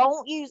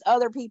 Don't use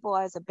other people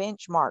as a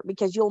benchmark,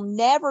 because you'll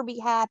never be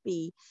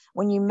happy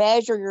when you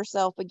measure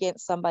yourself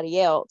against somebody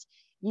else.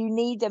 You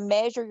need to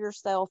measure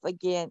yourself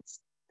against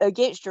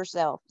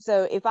yourself.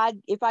 So if I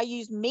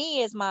use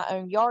me as my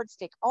own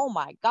yardstick, oh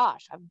my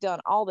gosh, I've done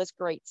all this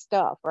great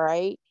stuff,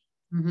 right?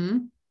 Mm-hmm.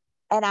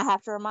 And I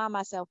have to remind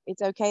myself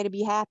it's okay to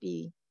be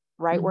happy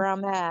right where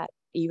I'm at,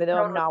 even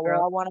though I'm not where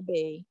I want to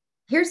be.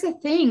 Here's the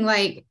thing,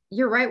 like,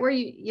 you're right where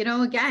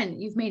again,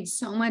 you've made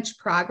so much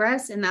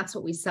progress, and that's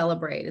what we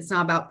celebrate. It's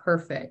not about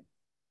perfect.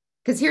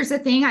 Because here's the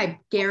thing, I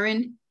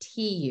guarantee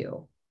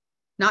you,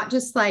 not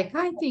just like,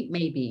 I think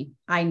maybe,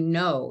 I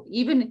know,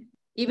 even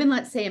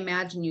let's say,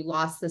 imagine you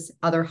lost this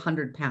other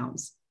 100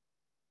 pounds.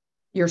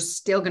 You're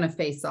still going to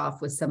face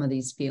off with some of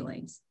these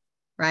feelings,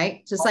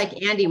 right? Just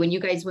like Andy, when you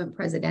guys went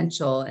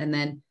presidential and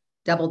then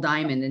double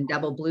diamond and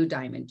double blue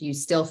diamond, do you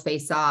still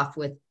face off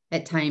with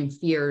at times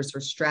fears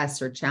or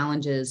stress or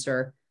challenges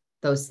or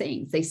those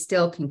things? They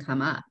still can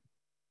come up.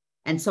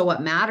 And so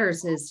what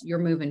matters is you're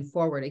moving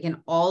forward.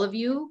 Again, all of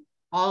you,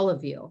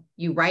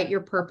 you write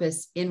your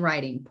purpose in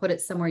writing, put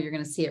it somewhere you're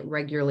going to see it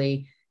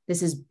regularly.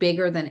 This is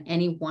bigger than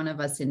any one of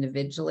us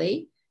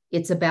individually.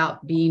 It's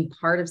about being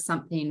part of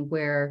something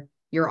where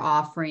you're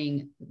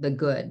offering the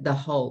good, the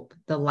hope,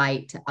 the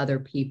light to other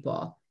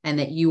people. And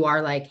that you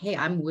are like, hey,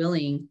 I'm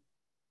willing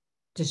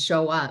to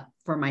show up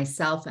for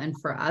myself and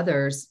for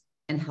others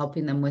and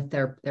helping them with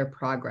their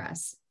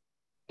progress.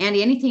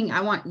 Andy, anything,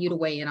 I want you to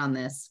weigh in on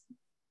this.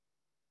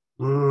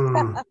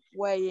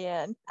 Weigh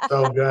in.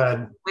 So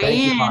good.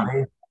 Thank you,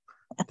 Bonnie.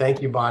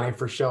 Thank you, Bonnie,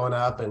 for showing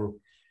up and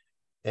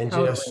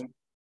totally. Just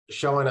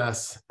showing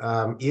us,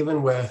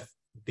 even with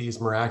these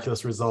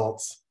miraculous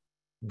results,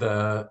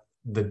 the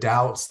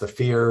doubts, the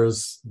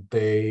fears,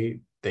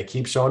 they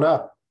keep showing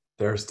up.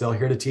 They're still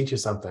here to teach you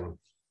something.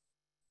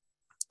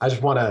 I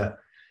just want to,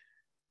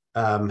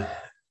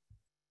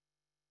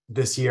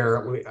 this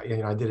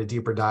year, I did a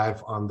deeper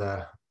dive on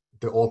the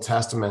Old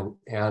Testament,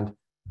 and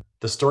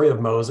the story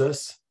of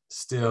Moses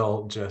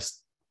still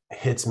just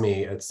hits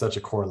me at such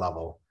a core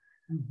level.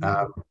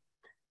 Mm-hmm.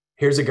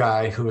 Here's a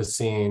guy who has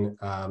seen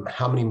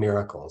how many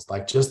miracles,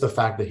 like just the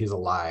fact that he's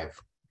alive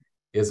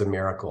is a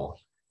miracle.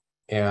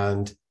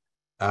 And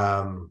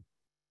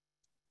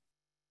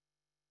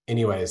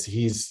anyways,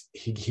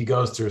 he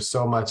goes through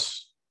so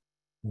much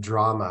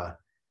drama,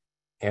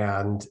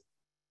 and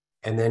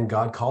then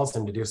God calls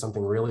him to do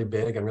something really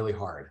big and really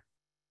hard.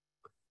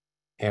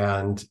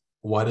 And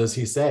what does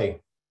he say?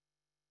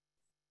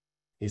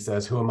 He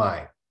says, who am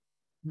I?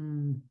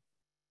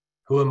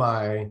 Who am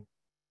I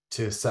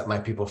to set my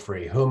people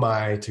free? Who am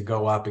I to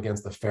go up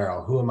against the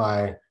Pharaoh? Who am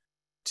I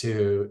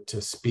to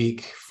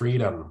speak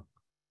freedom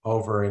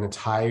over an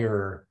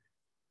entire,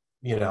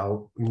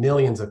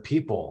 millions of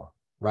people,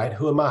 right?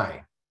 Who am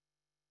I?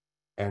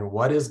 And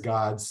what is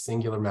God's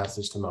singular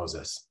message to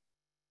Moses?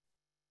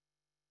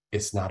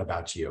 It's not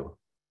about you.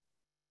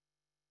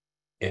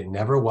 It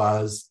never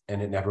was,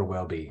 and it never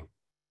will be.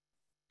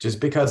 Just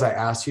because I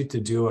asked you to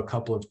do a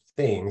couple of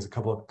things, a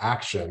couple of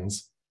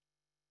actions,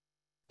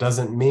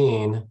 doesn't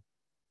mean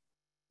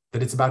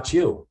that it's about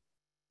you.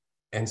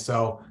 And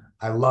so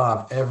I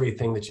love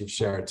everything that you've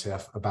shared,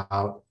 Tiff,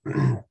 about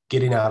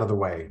getting out of the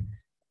way,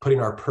 putting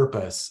our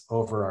purpose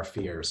over our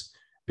fears,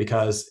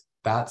 because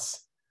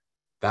that's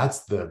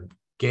the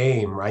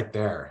game right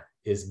there,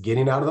 is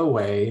getting out of the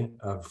way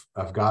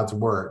of God's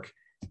work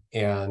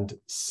and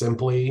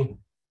simply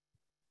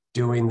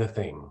doing the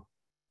thing,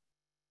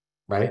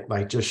 right?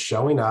 Like just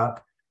showing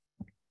up,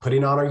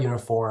 putting on our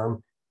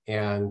uniform,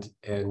 and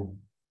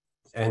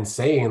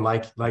saying,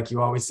 like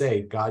you always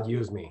say, God,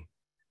 use me.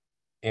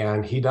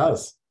 And he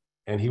does,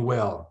 and he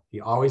will.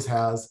 He always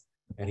has,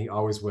 and he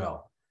always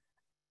will.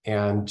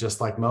 And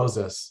just like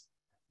Moses,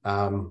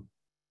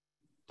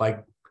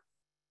 like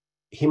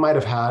he might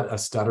have had a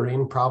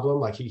stuttering problem.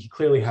 Like he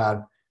clearly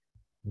had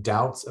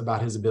doubts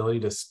about his ability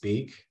to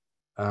speak.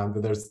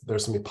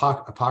 There's some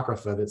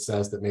apocrypha that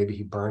says that maybe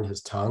he burned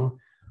his tongue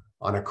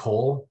on a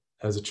coal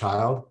as a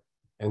child.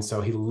 And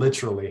so he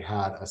literally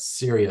had a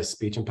serious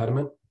speech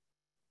impediment.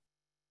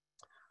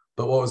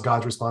 But what was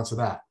God's response to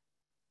that?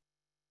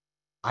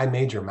 I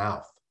made your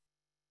mouth.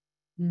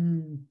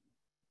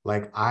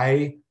 Like,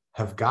 I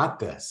have got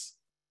this.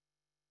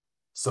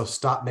 So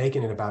stop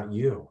making it about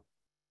you.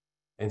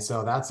 And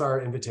so that's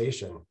our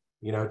invitation,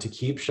 to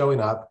keep showing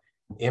up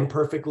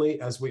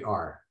imperfectly as we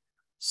are,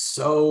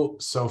 so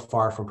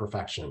far from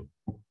perfection,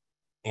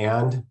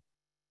 and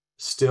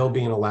still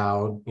being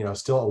allowed,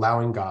 still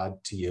allowing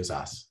God to use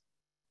us.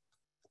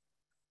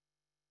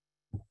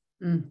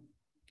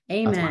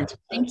 Amen.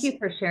 Thank you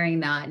for sharing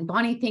that. And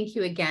Bonnie, thank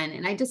you again.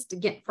 And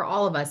again, for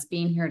all of us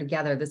being here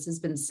together, this has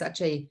been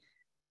such a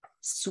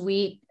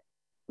sweet,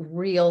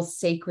 real,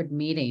 sacred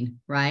meeting,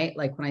 right?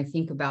 Like when I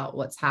think about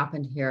what's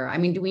happened here, I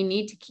mean, do we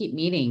need to keep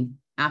meeting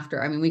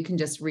after? I mean, we can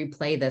just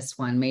replay this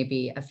one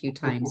maybe a few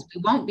times.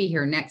 We won't be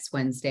here next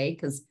Wednesday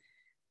because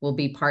we'll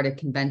be part of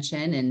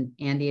convention and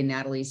Andy and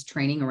Natalie's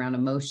training around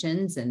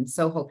emotions. And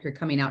so hope you're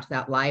coming out to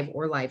that live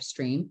or live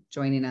stream,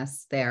 joining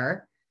us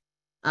there.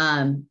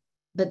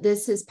 But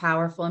this is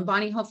powerful. And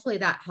Bonnie, hopefully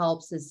that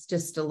helps. Is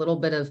just a little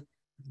bit of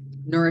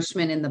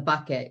nourishment in the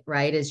bucket,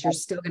 right? As you're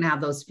still going to have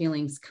those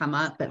feelings come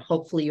up, but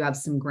hopefully you have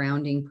some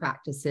grounding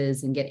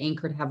practices and get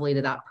anchored heavily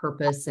to that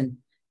purpose. And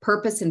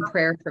purpose and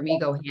prayer for me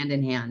go hand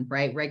in hand,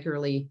 right?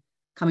 Regularly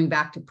coming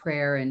back to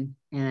prayer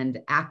and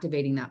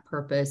activating that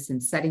purpose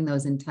and setting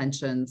those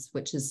intentions,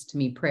 which is to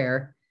me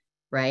prayer,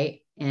 right?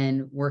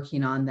 And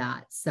working on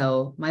that.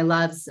 So my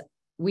loves,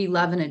 we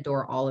love and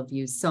adore all of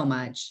you so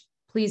much.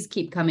 Please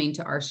keep coming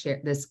to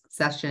this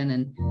session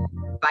and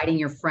inviting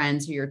your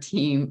friends or your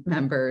team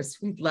members.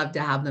 We'd love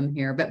to have them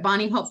here. But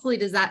Bonnie, hopefully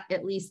does that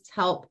at least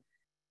help,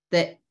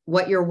 that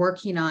what you're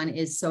working on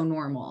is so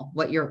normal,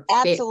 what you're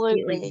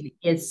feeling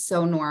is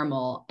so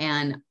normal.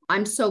 And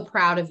I'm so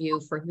proud of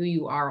you for who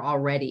you are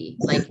already.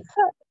 Like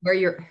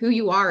who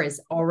you are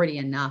is already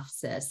enough,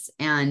 sis.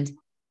 And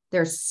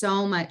there's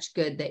so much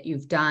good that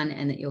you've done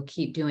and that you'll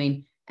keep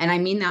doing. And I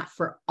mean that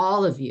for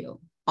all of you.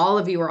 All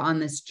of you are on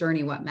this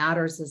journey. What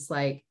matters is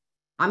like,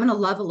 I'm going to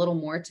love a little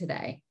more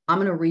today. I'm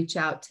going to reach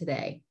out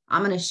today.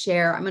 I'm going to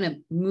share. I'm going to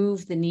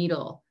move the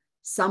needle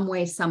some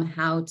way,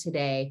 somehow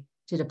today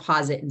to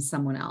deposit in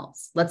someone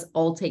else. Let's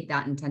all take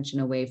that intention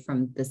away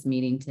from this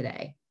meeting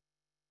today.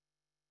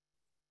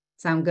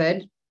 Sound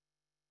good?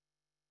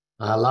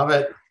 I love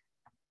it.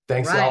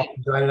 Thanks all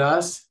for joining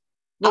us.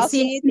 We'll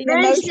see you at the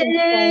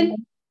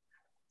convention.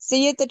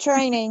 See you at the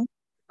training.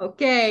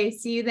 Okay.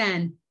 See you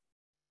then.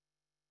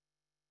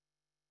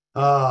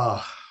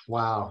 Oh,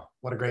 wow.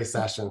 What a great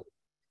session.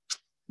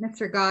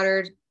 Mr.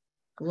 Goddard,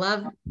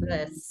 love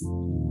this.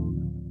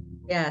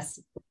 Yes.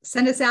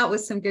 Send us out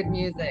with some good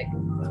music.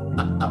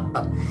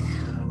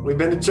 We've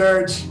been to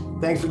church.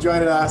 Thanks for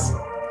joining us.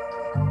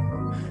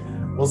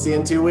 We'll see you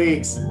in 2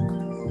 weeks.